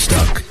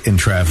 Stuck in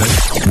traffic?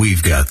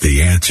 We've got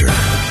the answer.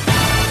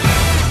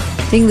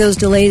 Seeing those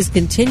delays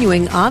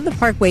continuing on the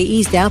Parkway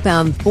East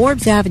outbound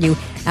Forbes Avenue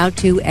out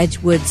to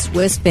Edgewood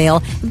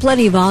Swissvale, and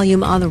plenty of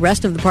volume on the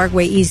rest of the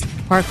Parkway East,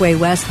 Parkway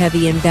West,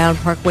 heavy inbound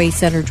Parkway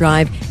Center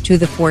Drive to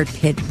the Fort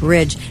Pitt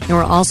Bridge. And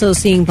we're also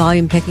seeing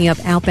volume picking up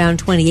outbound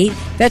 28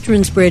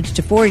 Veterans Bridge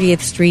to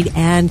 40th Street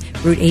and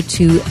Route 8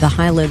 to the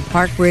Highland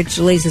Park Bridge.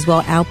 Delays as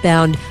well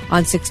outbound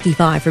on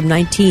 65 from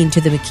 19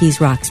 to the McKees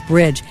Rocks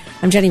Bridge.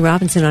 I'm Jenny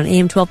Robinson on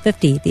AM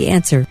 1250, The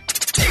Answer.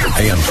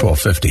 AM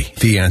 1250,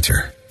 The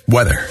Answer.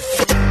 Weather.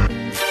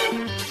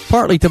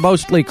 Partly to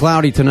mostly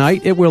cloudy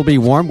tonight. It will be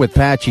warm with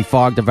patchy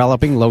fog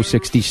developing, low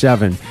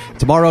 67.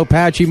 Tomorrow,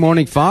 patchy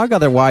morning fog,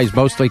 otherwise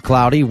mostly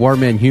cloudy,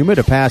 warm and humid,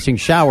 a passing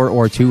shower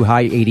or two,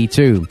 high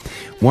 82.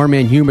 Warm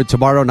and humid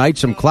tomorrow night,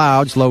 some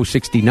clouds, low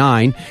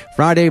 69.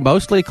 Friday,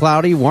 mostly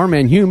cloudy, warm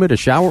and humid, a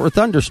shower or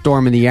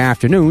thunderstorm in the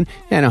afternoon,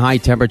 and a high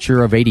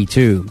temperature of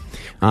 82.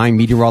 I'm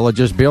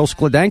meteorologist Bill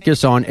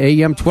Skledankis on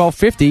AM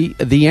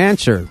 1250, The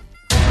Answer.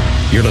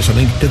 You're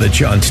listening to the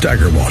John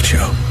Steigerwald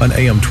Show on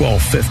AM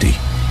 1250.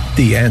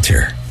 The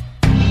Answer.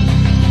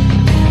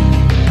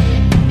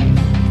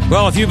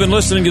 Well, if you've been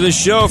listening to this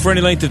show for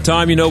any length of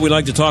time, you know we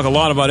like to talk a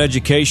lot about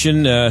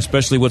education,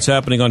 especially what's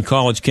happening on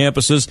college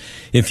campuses.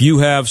 If you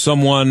have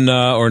someone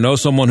or know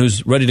someone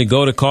who's ready to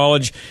go to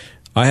college,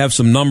 I have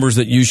some numbers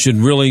that you should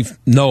really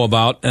know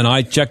about, and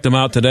I checked them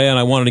out today, and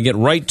I wanted to get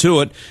right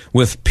to it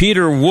with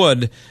Peter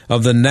Wood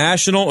of the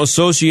National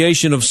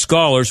Association of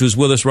Scholars, who's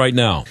with us right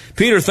now.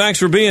 Peter, thanks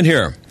for being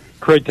here.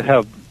 Great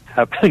to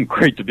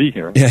great to be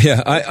here.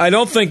 Yeah. I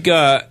don't think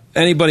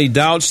anybody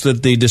doubts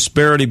that the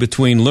disparity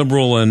between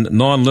liberal and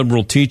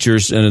non-liberal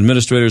teachers and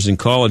administrators in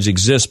college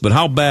exists, but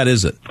how bad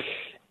is it?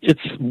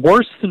 It's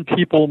worse than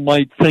people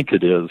might think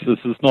it is. This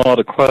is not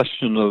a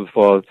question of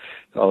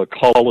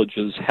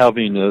colleges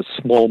having a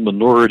small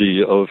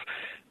minority of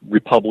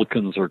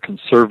Republicans or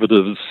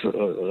conservatives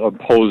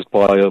opposed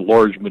by a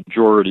large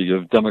majority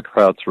of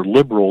Democrats or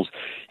liberals.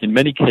 In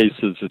many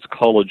cases, it's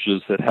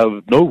colleges that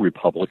have no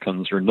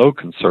Republicans or no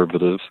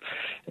conservatives,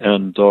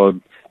 and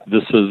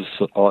this is,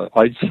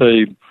 I'd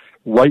say,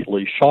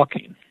 rightly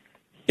shocking.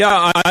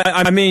 Yeah,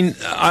 I mean,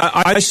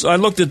 I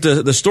looked at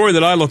the story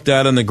that I looked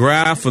at and the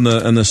graph and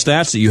the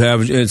stats that you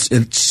have.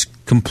 It's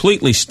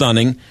completely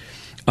stunning.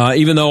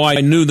 Even though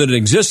I knew that it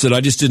existed, I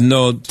just didn't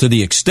know to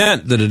the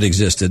extent that it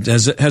existed.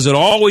 Has it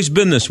always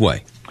been this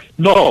way?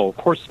 No, of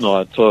course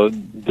not.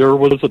 There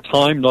was a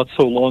time not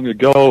so long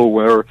ago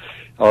where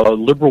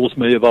liberals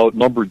may have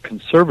outnumbered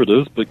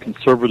conservatives, but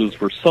conservatives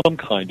were some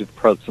kind of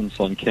presence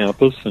on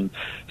campus, and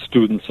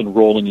students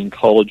enrolling in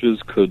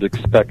colleges could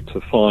expect to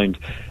find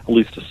at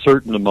least a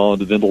certain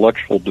amount of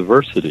intellectual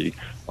diversity.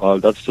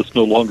 That's just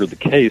no longer the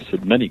case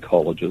at many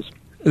colleges.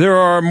 There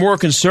are more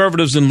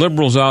conservatives than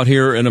liberals out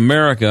here in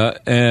America.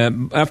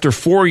 After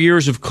 4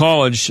 years of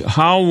college,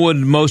 how would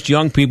most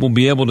young people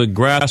be able to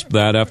grasp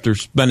that after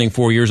spending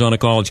 4 years on a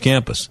college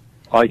campus?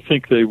 I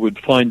think they would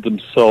find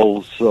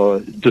themselves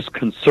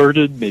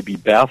disconcerted, maybe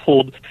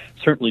baffled,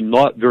 certainly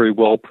not very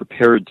well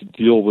prepared to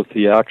deal with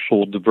the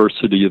actual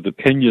diversity of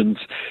opinions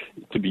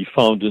to be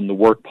found in the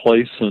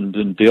workplace and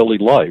in daily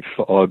life.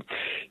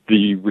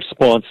 The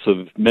response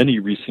of many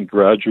recent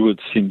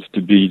graduates seems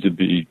to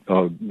be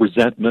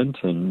resentment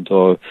and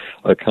a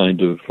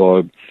kind of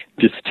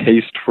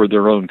distaste for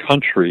their own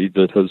country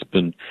that has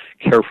been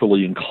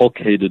carefully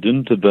inculcated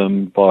into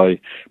them by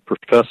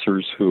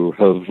professors who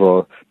have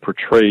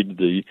portrayed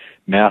the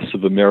mass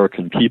of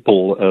American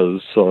people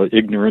as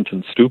ignorant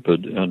and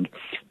stupid, and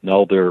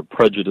now their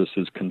prejudice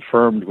is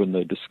confirmed when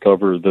they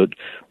discover that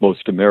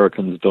most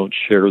Americans don't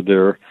share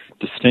their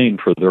disdain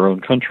for their own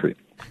country.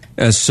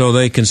 So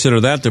they consider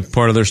that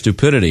part of their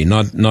stupidity,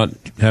 not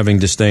having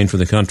disdain for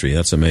the country.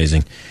 That's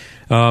amazing.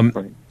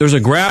 There's a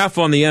graph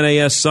on the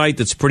NAS site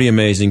that's pretty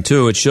amazing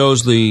too. It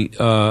shows the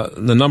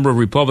number of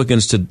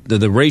Republicans to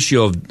the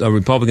ratio of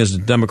Republicans to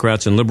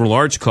Democrats in liberal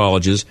arts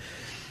colleges.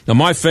 Now,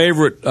 my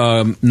favorite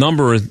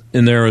number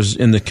in there is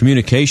in the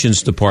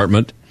communications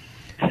department,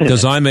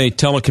 because I'm a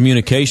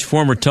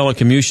former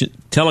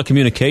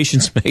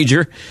telecommunications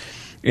major,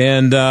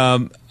 and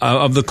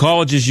of the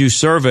colleges you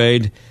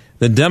surveyed,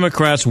 the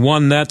Democrats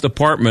won that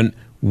department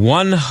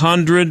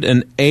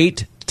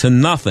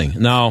 108-0.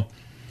 Now,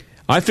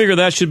 I figure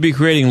that should be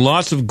creating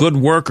lots of good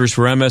workers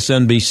for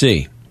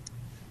MSNBC.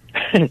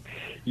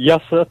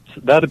 Yes,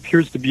 that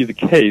appears to be the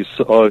case.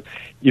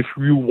 If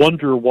you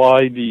wonder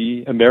why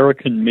the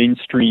American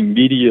mainstream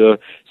media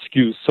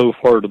skews so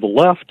far to the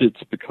left,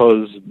 it's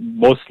because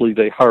mostly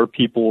they hire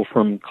people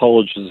from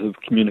colleges of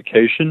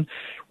communication,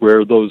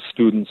 where those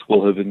students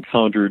will have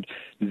encountered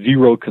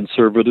 0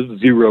 conservatives,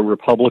 0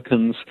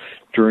 Republicans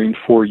during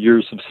 4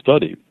 years of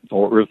study.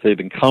 Or if they've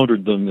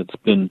encountered them, it's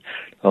been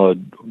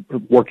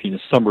working a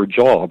summer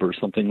job or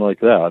something like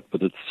that,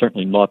 but it's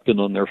certainly not been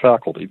on their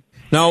faculty.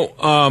 Now,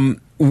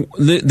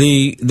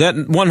 that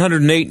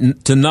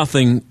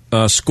 108-0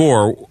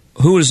 score,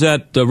 who does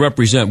that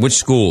represent? Which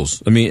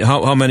schools? I mean,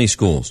 how many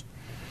schools?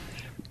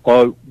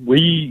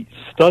 We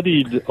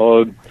studied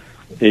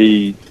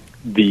the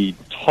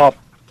top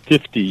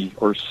 50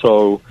 or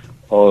so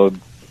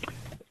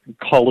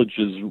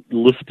colleges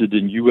listed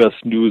in U.S.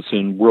 News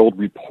and World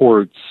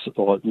Report's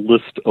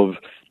list of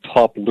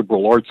top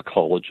liberal arts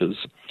colleges.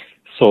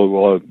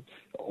 So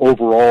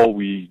overall,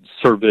 we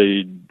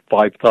surveyed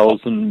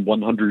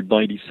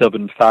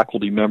 5,197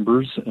 faculty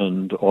members,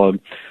 and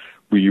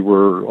we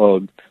were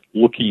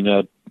looking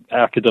at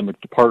academic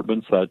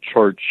departments. That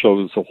chart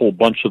shows a whole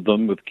bunch of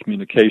them, with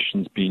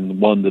communications being the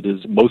one that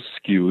is most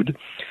skewed.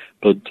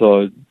 But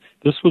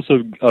this was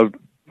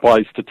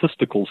by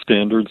statistical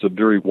standards, a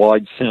very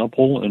wide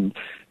sample and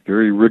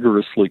very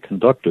rigorously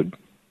conducted.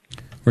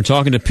 We're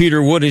talking to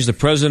Peter Wood. He's the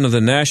president of the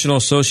National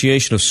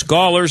Association of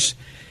Scholars.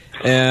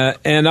 And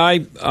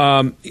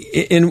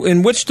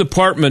in which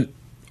department,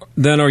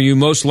 then, are you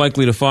most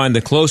likely to find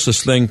the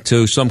closest thing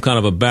to some kind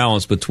of a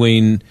balance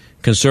between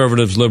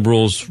conservatives,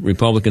 liberals,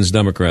 Republicans,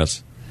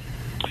 Democrats?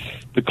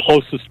 The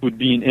closest would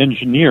be in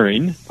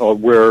engineering,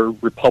 where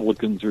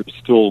Republicans are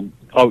still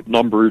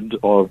outnumbered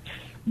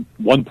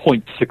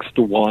 1.6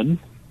 to 1,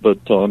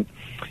 but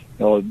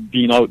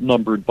being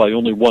outnumbered by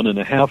only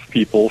 1.5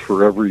 people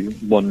for every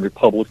one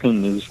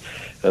Republican is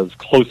as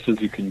close as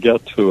you can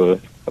get to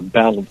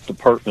balanced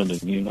department in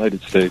the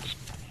United States.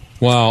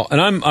 Wow. And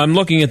I'm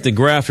looking at the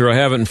graph here. I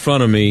have it in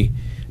front of me.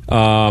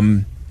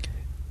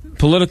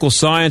 Political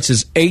science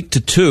is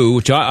 8-2,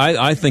 which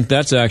I think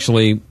that's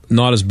actually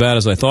not as bad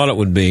as I thought it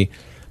would be.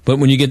 But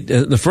when you get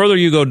the further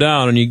you go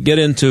down and you get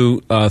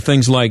into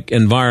things like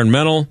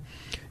environmental,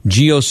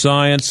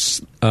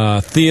 geoscience,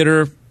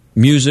 theater,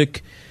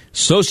 music,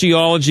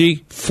 sociology,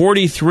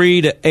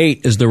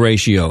 43-8 is the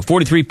ratio.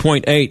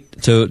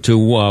 43.8 to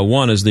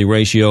 1 is the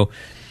ratio.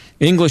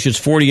 English is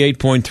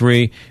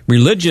 48.3.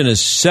 Religion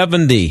is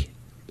 70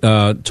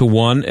 to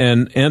 1,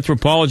 and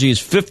anthropology is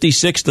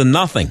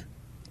 56-0.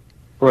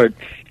 Right.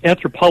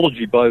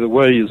 Anthropology, by the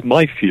way, is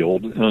my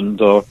field, and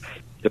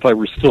if I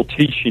were still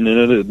teaching in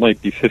it, it might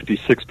be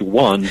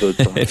 56-1.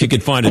 But if you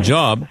could find a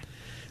job.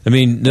 I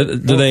mean, do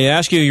they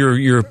ask you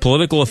your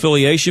political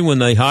affiliation when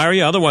they hire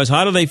you? Otherwise,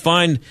 how do they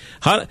find?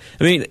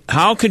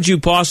 How could you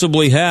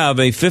possibly have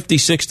a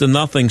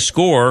 56-0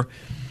 score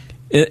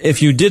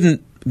if you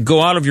didn't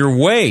go out of your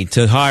way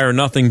to hire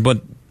nothing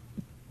but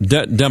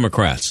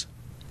Democrats?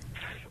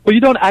 Well,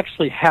 you don't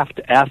actually have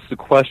to ask the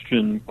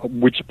question,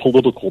 which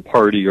political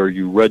party are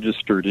you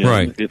registered in,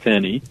 right, if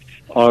any.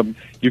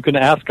 You can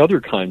ask other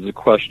kinds of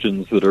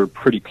questions that are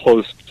pretty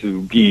close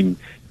to being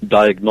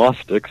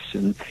diagnostics.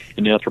 In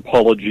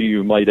anthropology,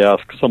 you might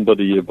ask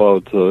somebody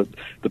about the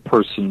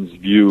person's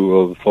view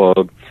of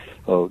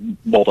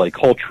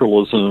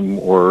multiculturalism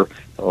or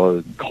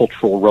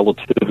cultural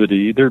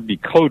relativity. There'd be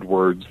code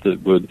words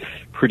that would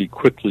pretty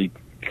quickly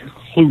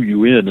clue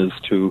you in as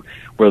to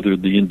whether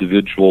the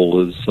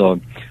individual is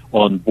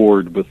on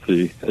board with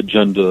the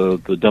agenda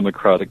of the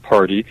Democratic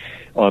Party.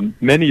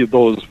 Many of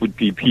those would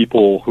be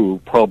people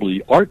who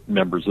probably aren't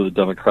members of the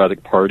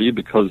Democratic Party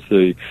because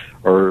they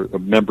are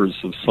members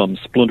of some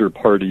splinter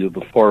party of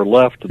the far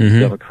left, and the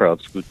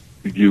Democrats would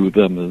view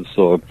them as,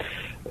 they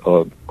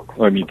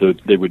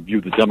would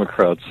view the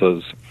Democrats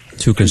as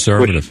too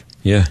conservative.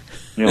 Yeah.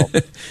 You know.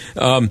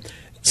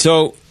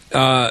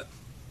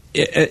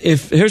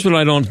 If here's what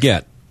I don't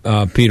get,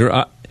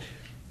 Peter.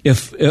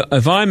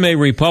 If I'm a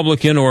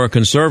Republican or a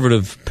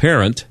conservative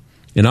parent,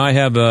 and I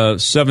have a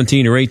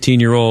 17 or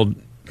 18-year-old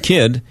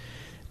kid,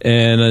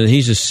 and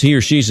he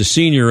or she's a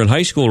senior in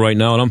high school right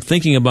now, and I'm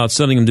thinking about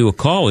sending him to a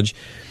college,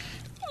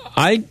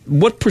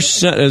 what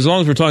percent? As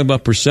long as we're talking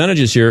about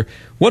percentages here,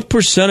 what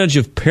percentage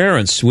of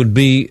parents would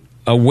be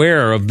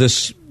aware of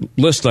this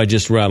list I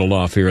just rattled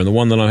off here, and the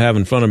one that I have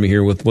in front of me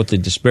here with what the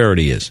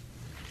disparity is?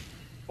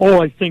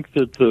 Oh, I think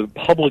that the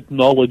public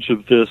knowledge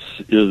of this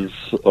is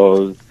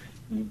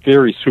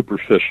very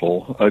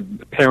superficial.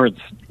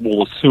 Parents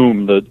will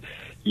assume that,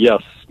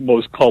 yes,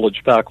 most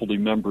college faculty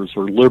members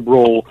are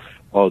liberal.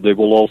 They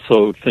will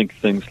also think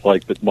things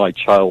like that my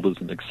child is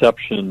an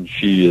exception.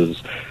 She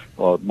is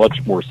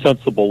much more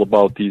sensible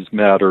about these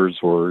matters,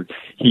 or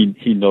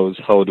he knows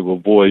how to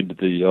avoid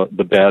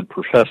the bad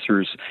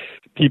professors.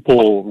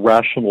 People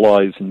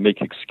rationalize and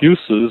make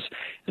excuses,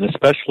 and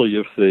especially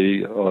if they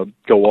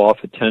go off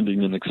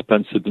attending an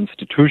expensive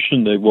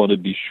institution, they want to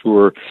be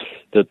sure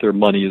that their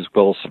money is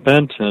well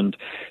spent, and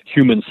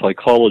human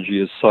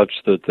psychology is such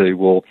that they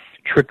will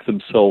trick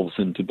themselves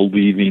into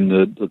believing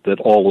that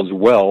all is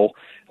well,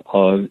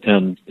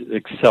 and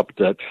accept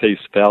at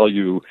face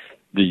value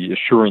the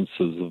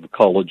assurances of the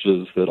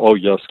colleges that, oh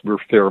yes, we're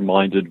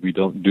fair-minded, we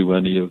don't do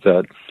any of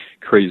that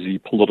crazy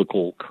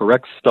political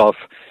correct stuff.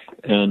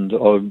 And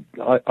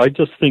I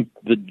just think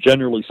that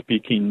generally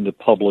speaking, the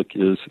public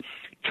is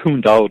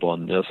tuned out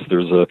on this.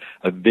 There's a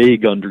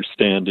vague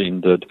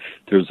understanding that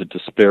there's a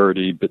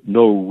disparity, but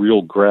no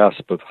real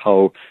grasp of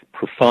how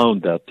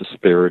profound that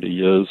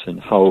disparity is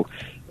and how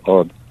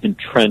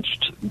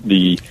entrenched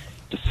the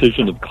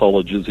decision of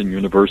colleges and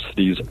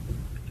universities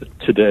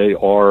today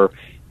are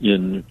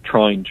in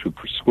trying to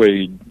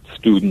persuade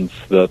students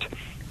that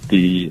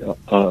the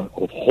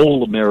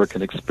whole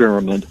American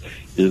experiment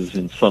is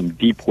in some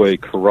deep way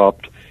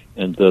corrupt,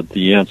 and that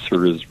the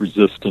answer is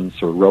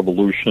resistance or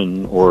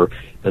revolution, or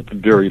at the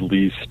very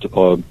least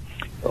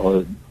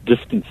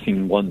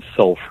distancing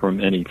oneself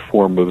from any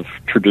form of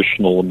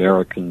traditional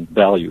American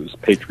values,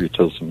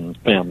 patriotism,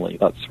 family,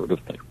 that sort of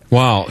thing.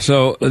 Wow.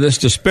 So this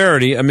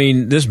disparity, I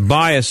mean, this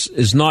bias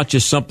is not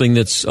just something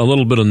that's a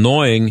little bit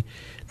annoying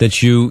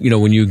that you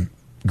when you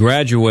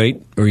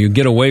graduate or you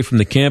get away from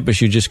the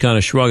campus, you just kind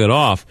of shrug it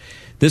off.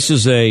 This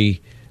is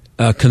a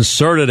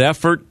concerted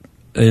effort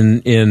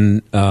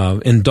in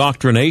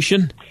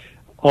indoctrination.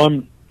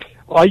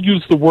 I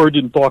use the word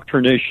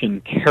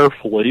indoctrination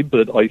carefully,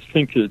 but I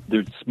think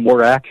it's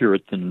more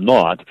accurate than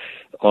not.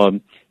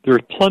 There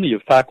are plenty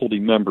of faculty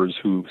members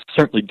who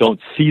certainly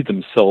don't see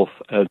themselves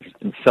as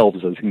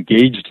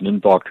engaged in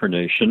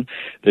indoctrination.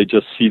 They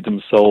just see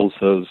themselves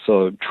as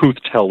truth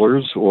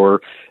tellers,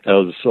 or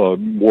as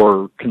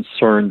more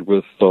concerned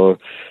with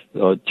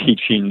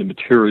teaching the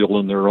material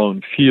in their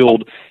own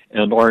field,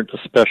 and aren't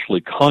especially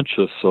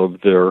conscious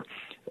of their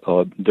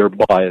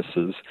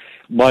biases.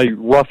 My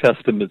rough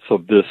estimates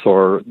of this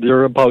are there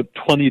are about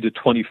 20 to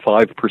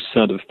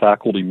 25% of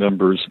faculty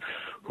members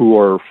who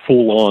are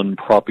full-on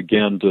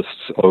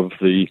propagandists of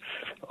the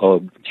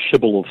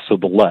shibboleths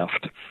of the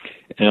left.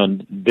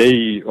 And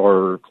they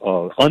are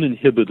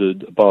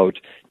uninhibited about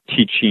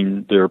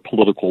teaching their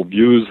political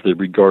views. They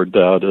regard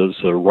that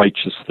as a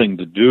righteous thing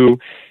to do.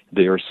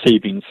 They are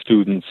saving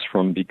students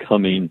from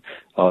becoming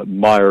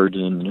mired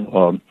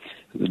in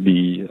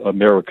the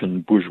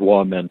American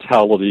bourgeois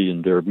mentality,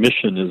 and their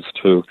mission is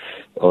to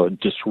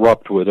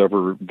disrupt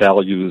whatever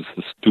values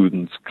the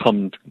students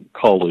come to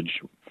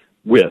college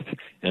with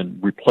and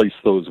replace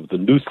those with a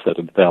new set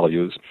of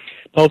values.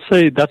 I'll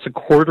say that's a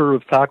quarter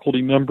of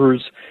faculty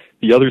members.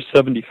 The other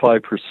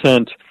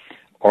 75%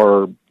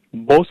 are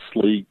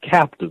mostly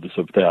captives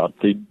of that.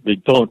 They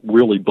don't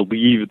really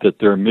believe that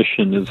their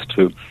mission is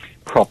to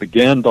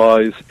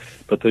propagandize,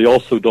 but they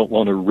also don't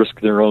want to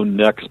risk their own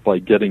necks by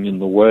getting in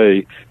the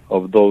way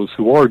of those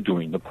who are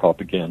doing the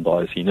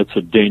propagandizing. It's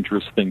a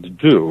dangerous thing to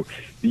do.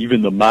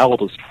 Even the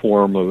mildest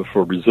form of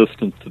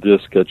resistance to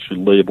this gets you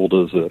labeled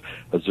as a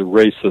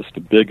racist,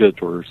 a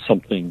bigot, or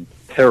something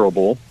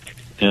terrible,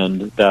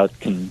 and that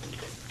can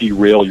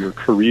derail your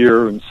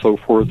career and so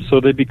forth.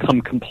 So they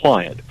become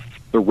compliant.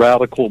 The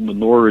radical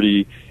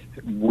minority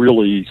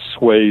really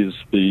sways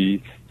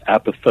the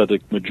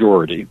apathetic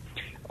majority.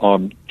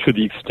 To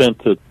the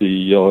extent that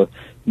the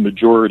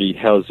majority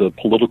has a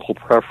political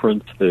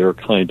preference, they are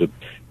kind of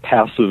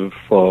passive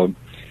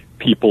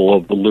people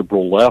of the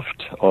liberal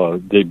left.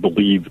 They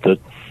believe that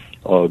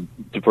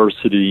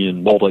diversity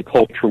and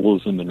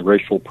multiculturalism and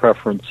racial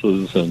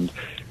preferences and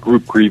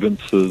group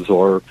grievances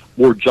are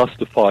more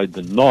justified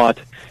than not,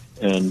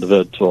 and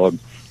that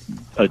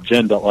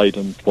agenda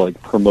items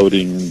like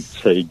promoting,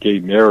 say, gay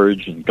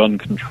marriage and gun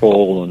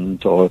control and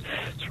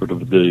sort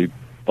of the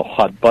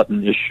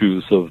hot-button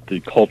issues of the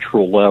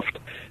cultural left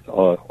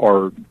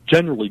are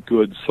generally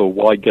good, so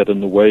why get in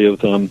the way of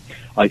them?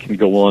 I can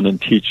go on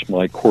and teach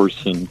my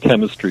course in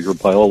chemistry or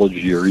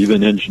biology or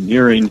even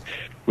engineering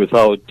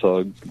without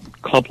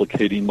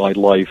complicating my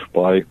life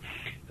by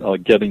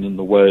getting in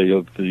the way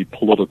of the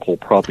political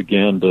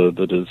propaganda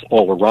that is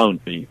all around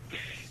me.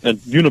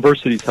 And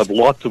universities have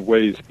lots of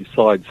ways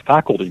besides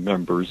faculty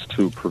members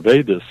to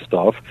purvey this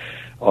stuff.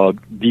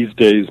 These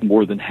days,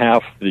 more than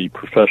half the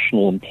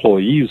professional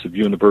employees of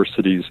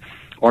universities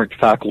aren't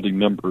faculty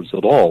members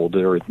at all.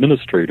 They're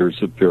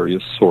administrators of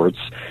various sorts,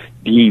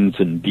 deans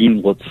and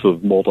deanlets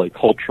of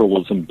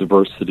multiculturalism,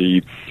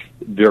 diversity,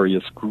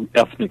 various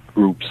ethnic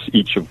groups,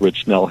 each of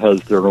which now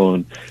has their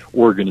own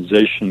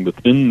organization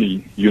within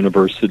the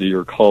university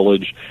or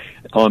college.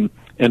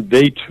 And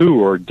they,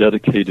 too, are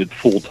dedicated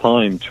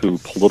full-time to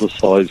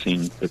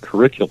politicizing the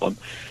curriculum.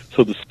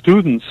 So the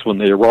students, when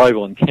they arrive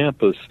on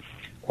campus,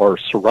 are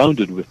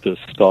surrounded with this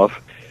stuff,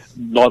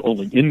 not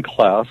only in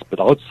class, but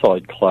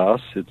outside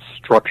class. It's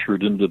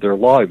structured into their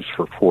lives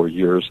for 4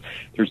 years.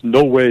 There's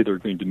no way they're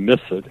going to miss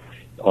it.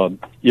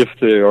 If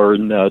they are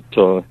in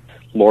that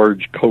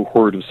large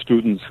cohort of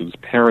students whose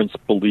parents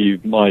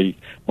believe my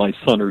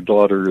son or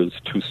daughter is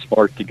too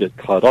smart to get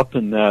caught up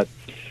in that,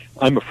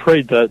 I'm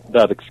afraid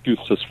that excuse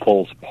just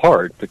falls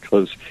apart,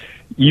 because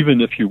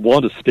even if you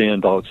want to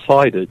stand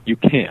outside it, you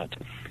can't.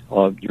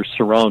 You're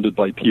surrounded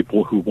by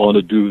people who want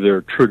to do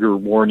their trigger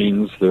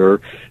warnings,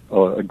 their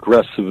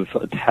aggressive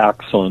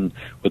attacks on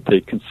what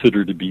they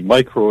consider to be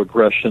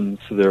microaggressions,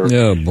 their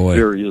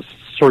various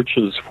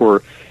searches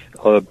for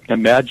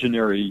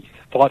imaginary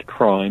thought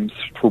crimes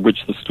for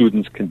which the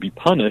students can be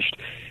punished.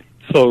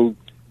 So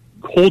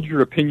hold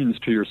your opinions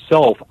to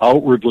yourself.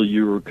 Outwardly,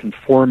 you're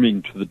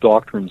conforming to the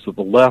doctrines of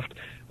the left.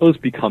 Those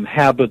become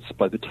habits.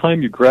 By the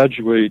time you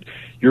graduate,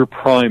 you're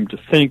primed to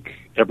think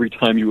every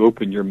time you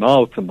open your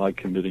mouth, am I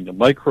committing a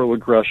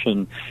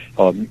microaggression?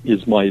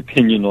 Is my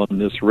opinion on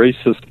this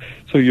racist?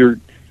 So your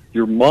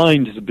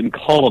mind has been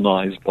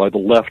colonized by the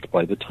left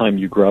by the time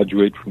you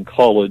graduate from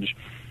college.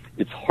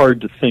 It's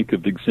hard to think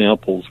of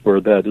examples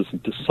where that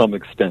isn't to some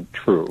extent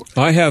true.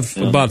 I have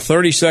about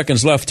 30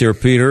 seconds left here,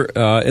 Peter.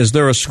 Is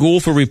there a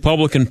school for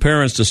Republican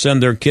parents to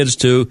send their kids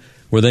to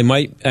where they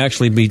might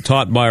actually be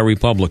taught by a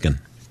Republican?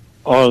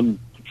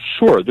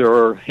 Sure. There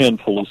are a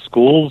handful of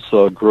schools.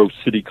 Grove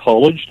City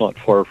College, not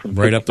far from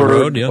Pittsburgh. Up the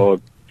road, yeah.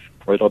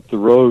 Right up the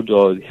road.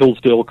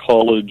 Hillsdale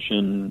College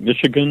in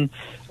Michigan.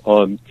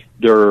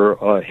 There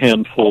are a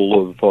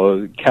handful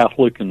of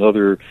Catholic and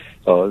other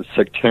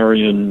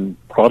sectarian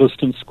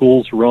Protestant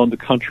schools around the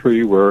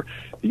country where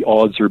the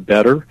odds are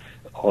better.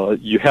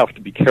 You have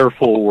to be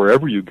careful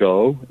wherever you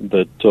go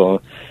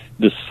that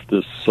this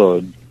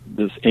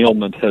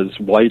ailment has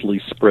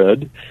widely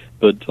spread.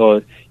 But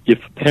if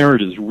a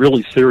parent is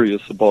really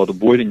serious about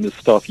avoiding this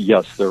stuff,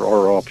 yes, there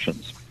are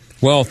options.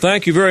 Well,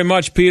 thank you very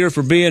much, Peter,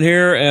 for being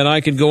here. And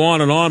I could go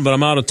on, but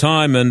I'm out of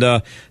time.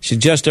 And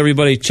suggest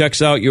everybody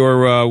checks out your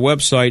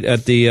website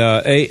at the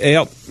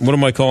what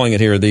am I calling it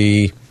here?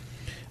 The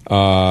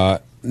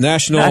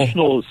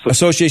National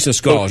Association of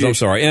Scholars. I'm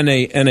sorry,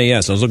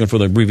 NAS. I was looking for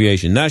the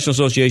abbreviation. National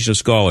Association of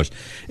Scholars.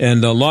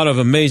 And a lot of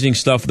amazing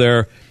stuff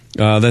there.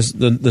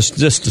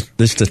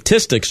 The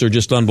statistics are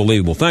just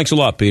unbelievable. Thanks a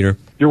lot, Peter.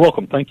 You're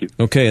welcome. Thank you.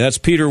 Okay, that's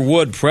Peter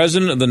Wood,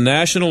 president of the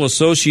National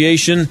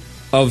Association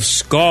of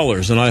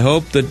scholars, and I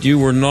hope that you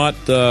were not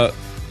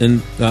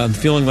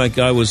feeling like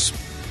I was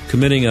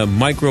committing a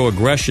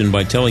microaggression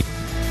by telling.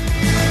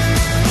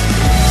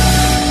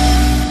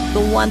 The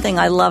one thing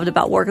I loved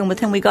about working with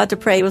him, we got to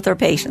pray with our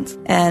patients,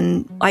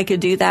 and I could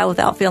do that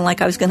without feeling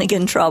like I was going to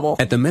get in trouble.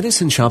 At the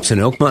medicine shops in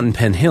Oakmont and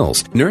Penn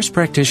Hills, nurse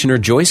practitioner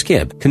Joyce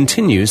Gibb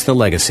continues the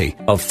legacy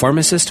of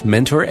pharmacist,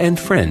 mentor, and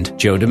friend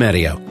Joe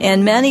DiMatteo.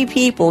 And many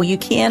people, you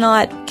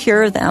cannot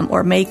cure them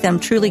or make them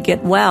truly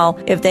get well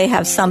if they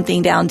have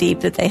something down deep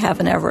that they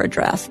haven't ever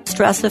addressed.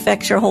 Stress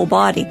affects your whole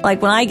body.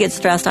 Like when I get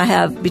stressed, I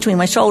have between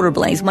my shoulder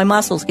blades, my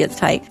muscles get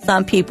tight.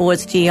 Some people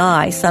it's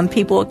GI. Some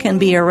people it can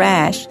be a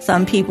rash.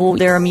 Some people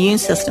their immune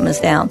system is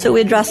down. So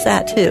we address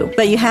that too.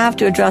 But you have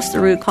to address the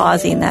root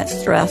causing that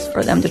stress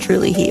for them to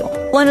truly heal.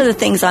 One of the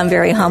things I'm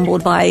very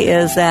humbled by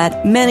is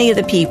that many of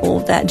the people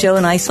that Joe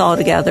and I saw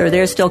together,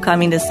 they're still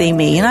coming to see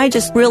me. And I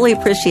just really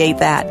appreciate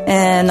that.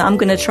 And I'm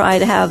going to try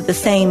to have the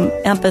same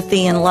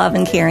empathy and love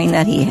and caring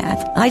that he had.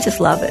 I just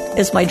love it.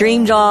 It's my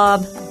dream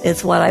job.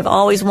 It's what I've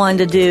always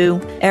wanted to do.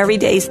 Every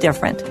day's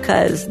different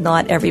because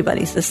not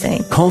everybody's the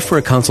same. Call for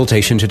a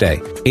consultation today.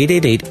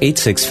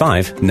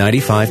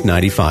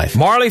 888-865-9595.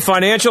 Marley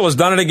Financial has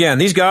done it again.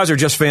 These guys are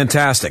just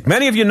fantastic.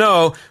 Many of you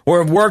know or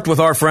have worked with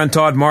our friend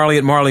Todd Marley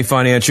at Marley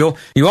Financial.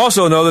 You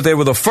also know that they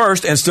were the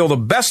first and still the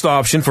best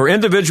option for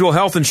individual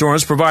health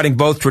insurance, providing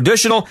both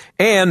traditional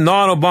and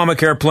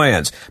non-Obamacare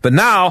plans. But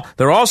now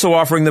they're also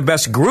offering the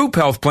best group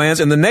health plans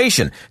in the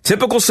nation.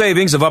 Typical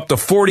savings of up to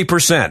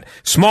 40%.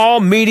 Small,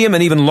 medium,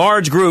 and even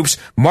large groups,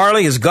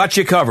 Marley has got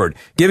you covered,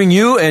 giving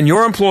you and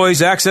your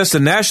employees access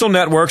to national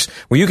networks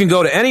where you can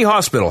go to any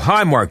hospital,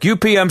 Highmark,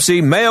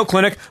 UPMC, Mayo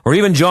Clinic, or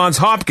even Johns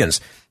Hopkins.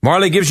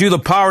 Marley gives you the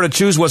power to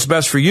choose what's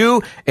best for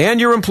you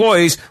and your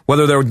employees,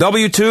 whether they're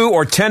W-2 or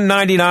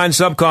 1099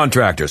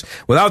 subcontractors,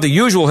 without the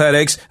usual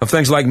headaches of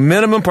things like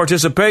minimum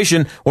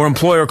participation or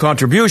employer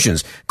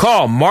contributions.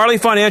 Call Marley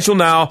Financial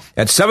now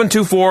at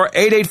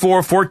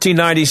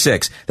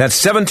 724-884-1496. That's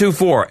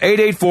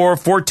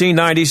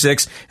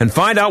 724-884-1496, and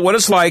find out what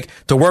it's like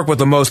to work with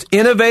the most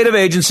innovative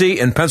agency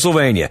in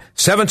Pennsylvania.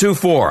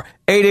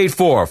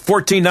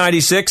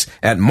 724-884-1496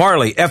 at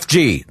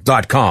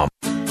marleyfg.com.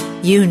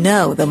 You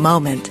know the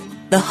moment.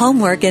 The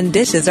homework and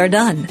dishes are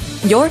done.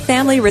 Your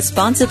family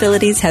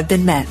responsibilities have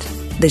been met.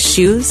 The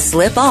shoes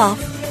slip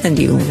off and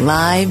you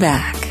lie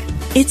back.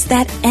 It's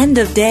that end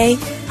of day.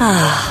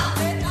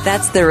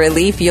 That's the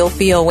relief you'll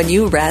feel when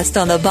you rest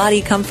on the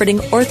body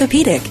comforting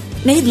orthopedic,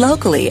 made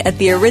locally at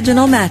the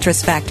Original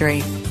Mattress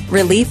Factory.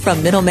 Relief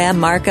from middleman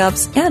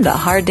markups and a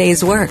hard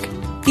day's work.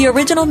 The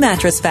Original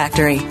Mattress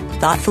Factory.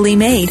 Thoughtfully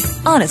made,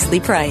 honestly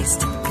priced.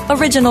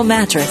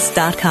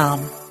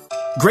 OriginalMattress.com.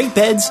 Great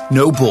beds,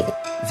 no bull.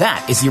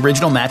 That is the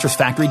Original Mattress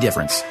Factory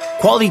difference.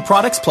 Quality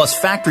products plus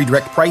factory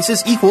direct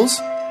prices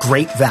equals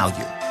great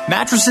value.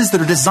 Mattresses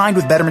that are designed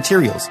with better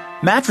materials.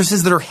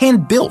 Mattresses that are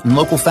hand-built in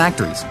local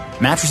factories.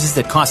 Mattresses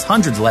that cost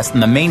hundreds less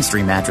than the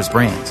mainstream mattress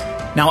brands.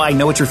 Now, I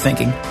know what you're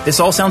thinking. This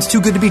all sounds too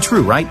good to be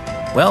true, right?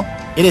 Well,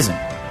 it isn't.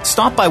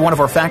 Stop by one of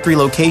our factory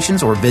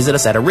locations or visit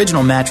us at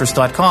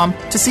originalmattress.com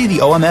to see the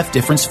OMF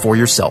difference for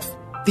yourself.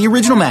 The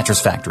Original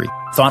Mattress Factory.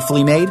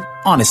 Thoughtfully made,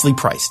 honestly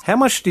priced. How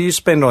much do you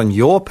spend on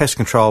your pest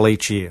control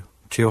each year?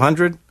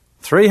 $200,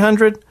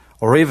 $300,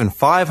 or even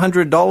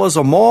 $500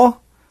 or more?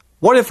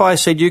 What if I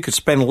said you could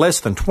spend less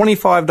than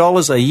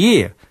 $25 a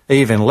year,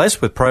 even less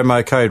with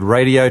promo code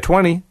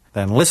RADIO20?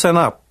 Then listen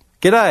up.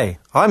 G'day,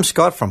 I'm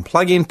Scott from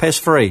Plug-in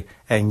Pest Free,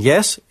 and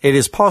yes, it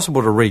is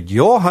possible to rid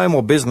your home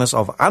or business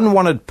of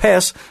unwanted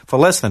pests for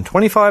less than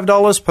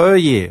 $25 per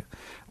year.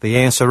 The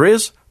answer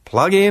is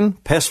Plug-in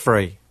Pest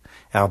Free.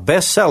 Our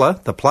best seller,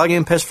 the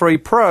Plug-in Pest Free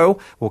Pro,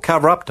 will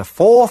cover up to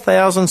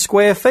 4,000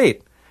 square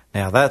feet.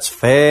 Now that's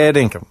fair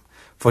dinkum.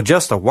 For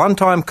just a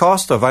one-time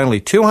cost of only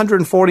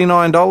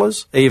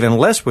 $249, even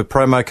less with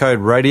promo code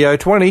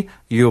RADIO20,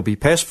 you'll be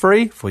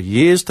pest-free for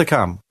years to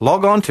come.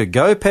 Log on to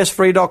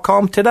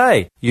gopestfree.com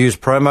today. Use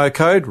promo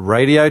code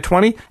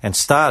RADIO20 and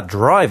start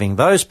driving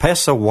those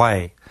pests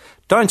away.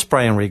 Don't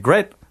spray and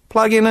regret.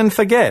 Plug in and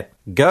forget.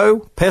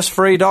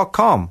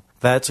 Gopestfree.com.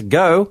 That's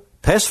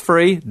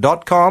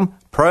gopestfree.com.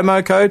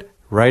 Promo code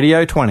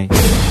RADIO20.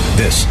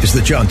 This is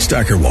the John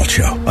Steigerwald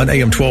Show on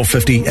AM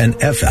 1250 and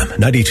FM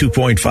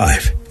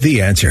 92.5.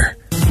 The Answer.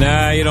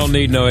 Nah, you don't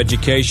need no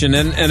education.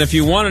 And if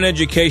you want an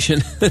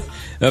education,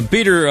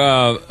 Peter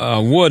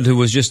Wood, who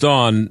was just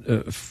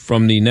on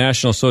from the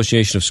National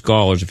Association of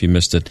Scholars, if you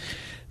missed it,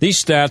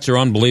 these stats are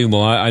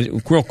unbelievable.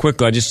 Real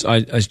quick, I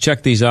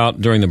checked these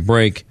out during the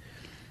break,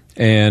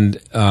 and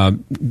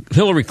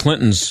Hillary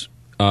Clinton's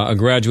a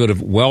graduate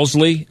of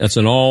Wellesley. That's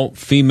an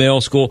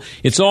all-female school.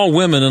 It's all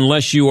women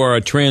unless you are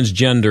a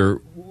transgender.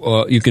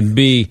 You can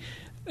be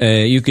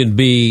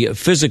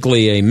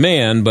physically a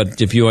man,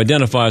 but if you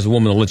identify as a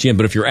woman, they'll let you in.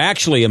 But if you're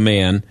actually a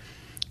man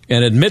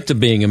and admit to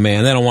being a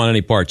man, they don't want any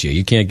part of you.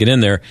 You can't get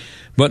in there.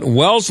 But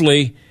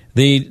Wellesley,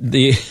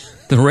 the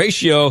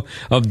ratio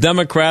of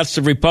Democrats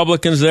to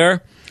Republicans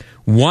there,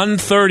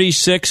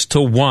 136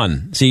 to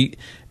 1. See,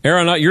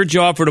 Aaron, your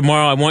job for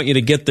tomorrow, I want you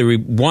to get the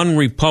one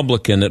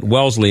Republican at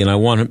Wellesley, and I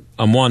want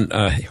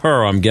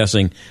her, I'm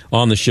guessing,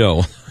 on the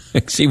show.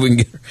 See if we can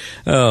get her.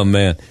 Oh,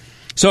 man.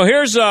 So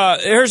here's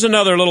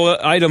another little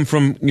item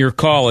from your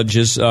college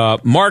is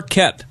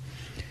Marquette,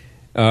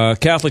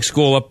 Catholic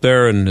school up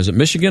there in, is it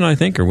Michigan, I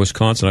think, or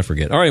Wisconsin? I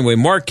forget. All right, anyway,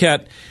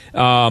 Marquette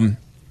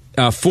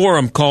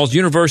forum calls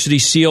University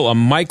Seal a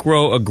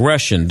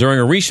microaggression. During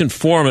a recent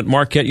forum at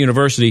Marquette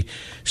University,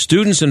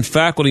 students and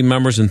faculty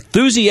members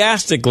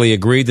enthusiastically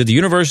agreed that the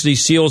University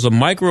Seal is a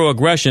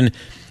microaggression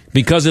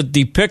because it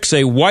depicts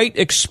a white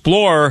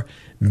explorer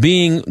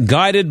being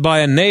guided by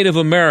a Native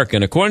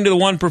American. According to the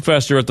one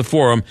professor at the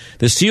forum,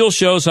 the seal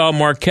shows how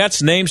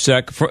Marquette's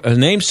namesake,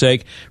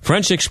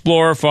 French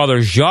explorer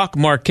Father Jacques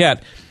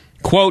Marquette,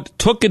 quote,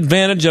 took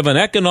advantage of an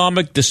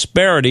economic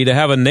disparity to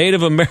have a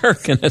Native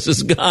American as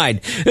his guide.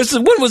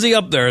 When was he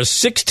up there?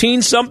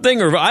 16-something?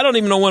 Or I don't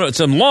even know when. It's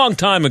a long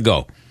time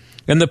ago.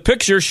 And the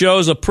picture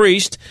shows a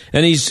priest,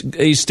 and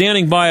he's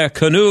standing by a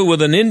canoe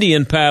with an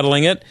Indian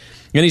paddling it,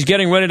 and he's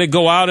getting ready to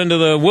go out into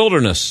the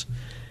wilderness.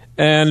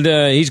 And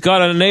he's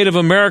got a Native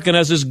American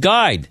as his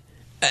guide.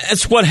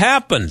 That's what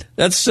happened.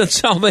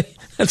 That's how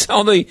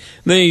the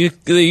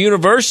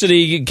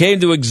university came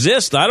to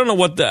exist. I don't know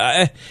what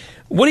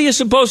are you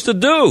supposed to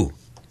do?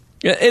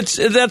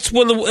 That's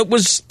what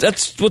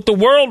the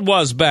world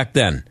was back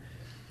then.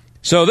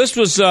 So this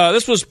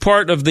was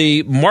part of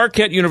the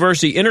Marquette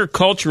University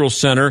Intercultural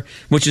Center,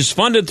 which is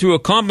funded through a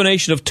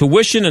combination of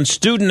tuition and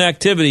student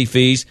activity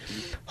fees.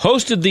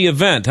 Hosted the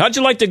event. How'd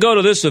you like to go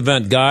to this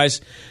event,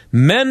 guys?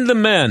 Men to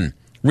Men,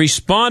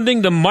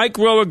 responding to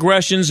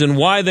microaggressions and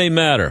why they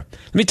matter.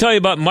 Let me tell you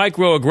about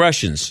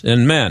microaggressions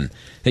in men.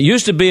 It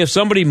used to be if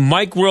somebody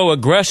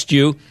microaggressed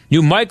you,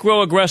 you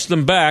microaggressed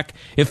them back.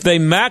 If they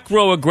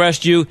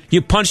macroaggressed you,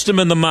 you punched them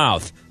in the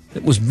mouth.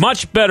 It was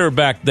much better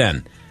back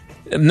then.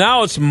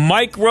 Now it's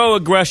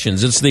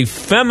microaggressions. It's the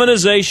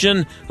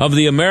feminization of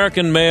the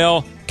American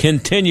male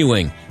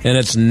continuing, and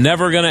it's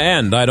never going to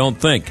end, I don't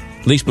think.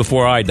 At least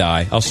before I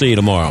die. I'll see you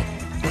tomorrow.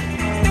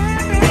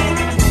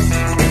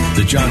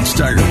 The John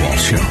Steigerwald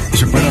Show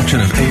is a production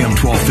of AM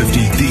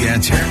 1250 The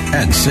Answer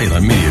and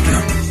Salem Media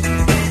Group.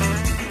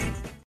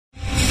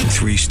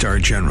 3-star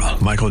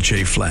General Michael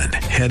J. Flynn,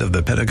 head of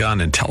the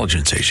Pentagon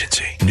Intelligence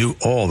Agency, knew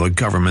all the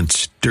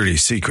government's dirty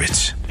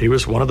secrets. He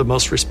was one of the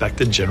most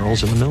respected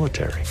generals in the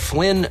military.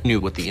 Flynn knew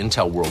what the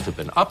intel world had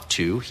been up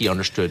to. He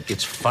understood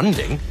its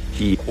funding.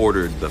 He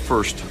ordered the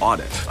first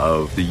audit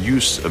of the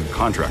use of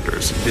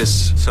contractors.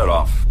 This set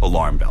off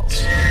alarm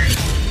bells.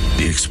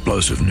 The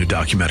explosive new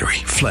documentary,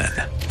 Flynn,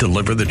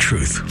 Deliver the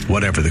Truth,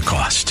 Whatever the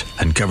Cost,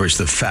 uncovers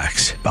the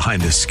facts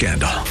behind this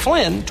scandal.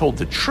 Flynn told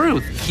the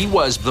truth. He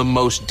was the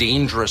most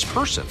dangerous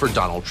person for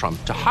Donald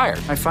Trump to hire.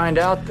 I find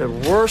out the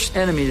worst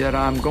enemy that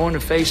I'm going to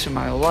face in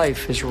my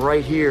life is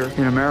right here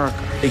in America.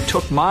 They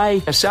took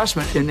my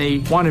assessment and they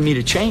wanted me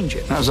to change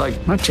it. And I was like,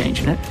 I'm not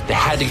changing it. They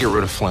had to get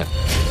rid of Flynn.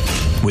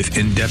 With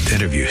in-depth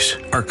interviews,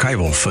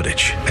 archival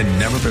footage, and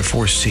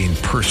never-before-seen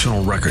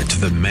personal records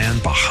of the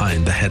man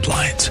behind the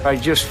headlines. I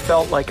just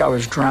felt like I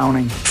was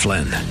drowning.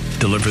 Flynn,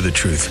 Deliver the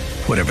Truth,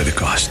 Whatever the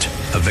Cost.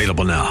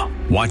 Available now.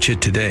 Watch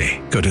it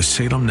today. Go to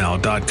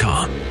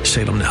salemnow.com.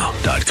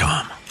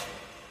 salemnow.com.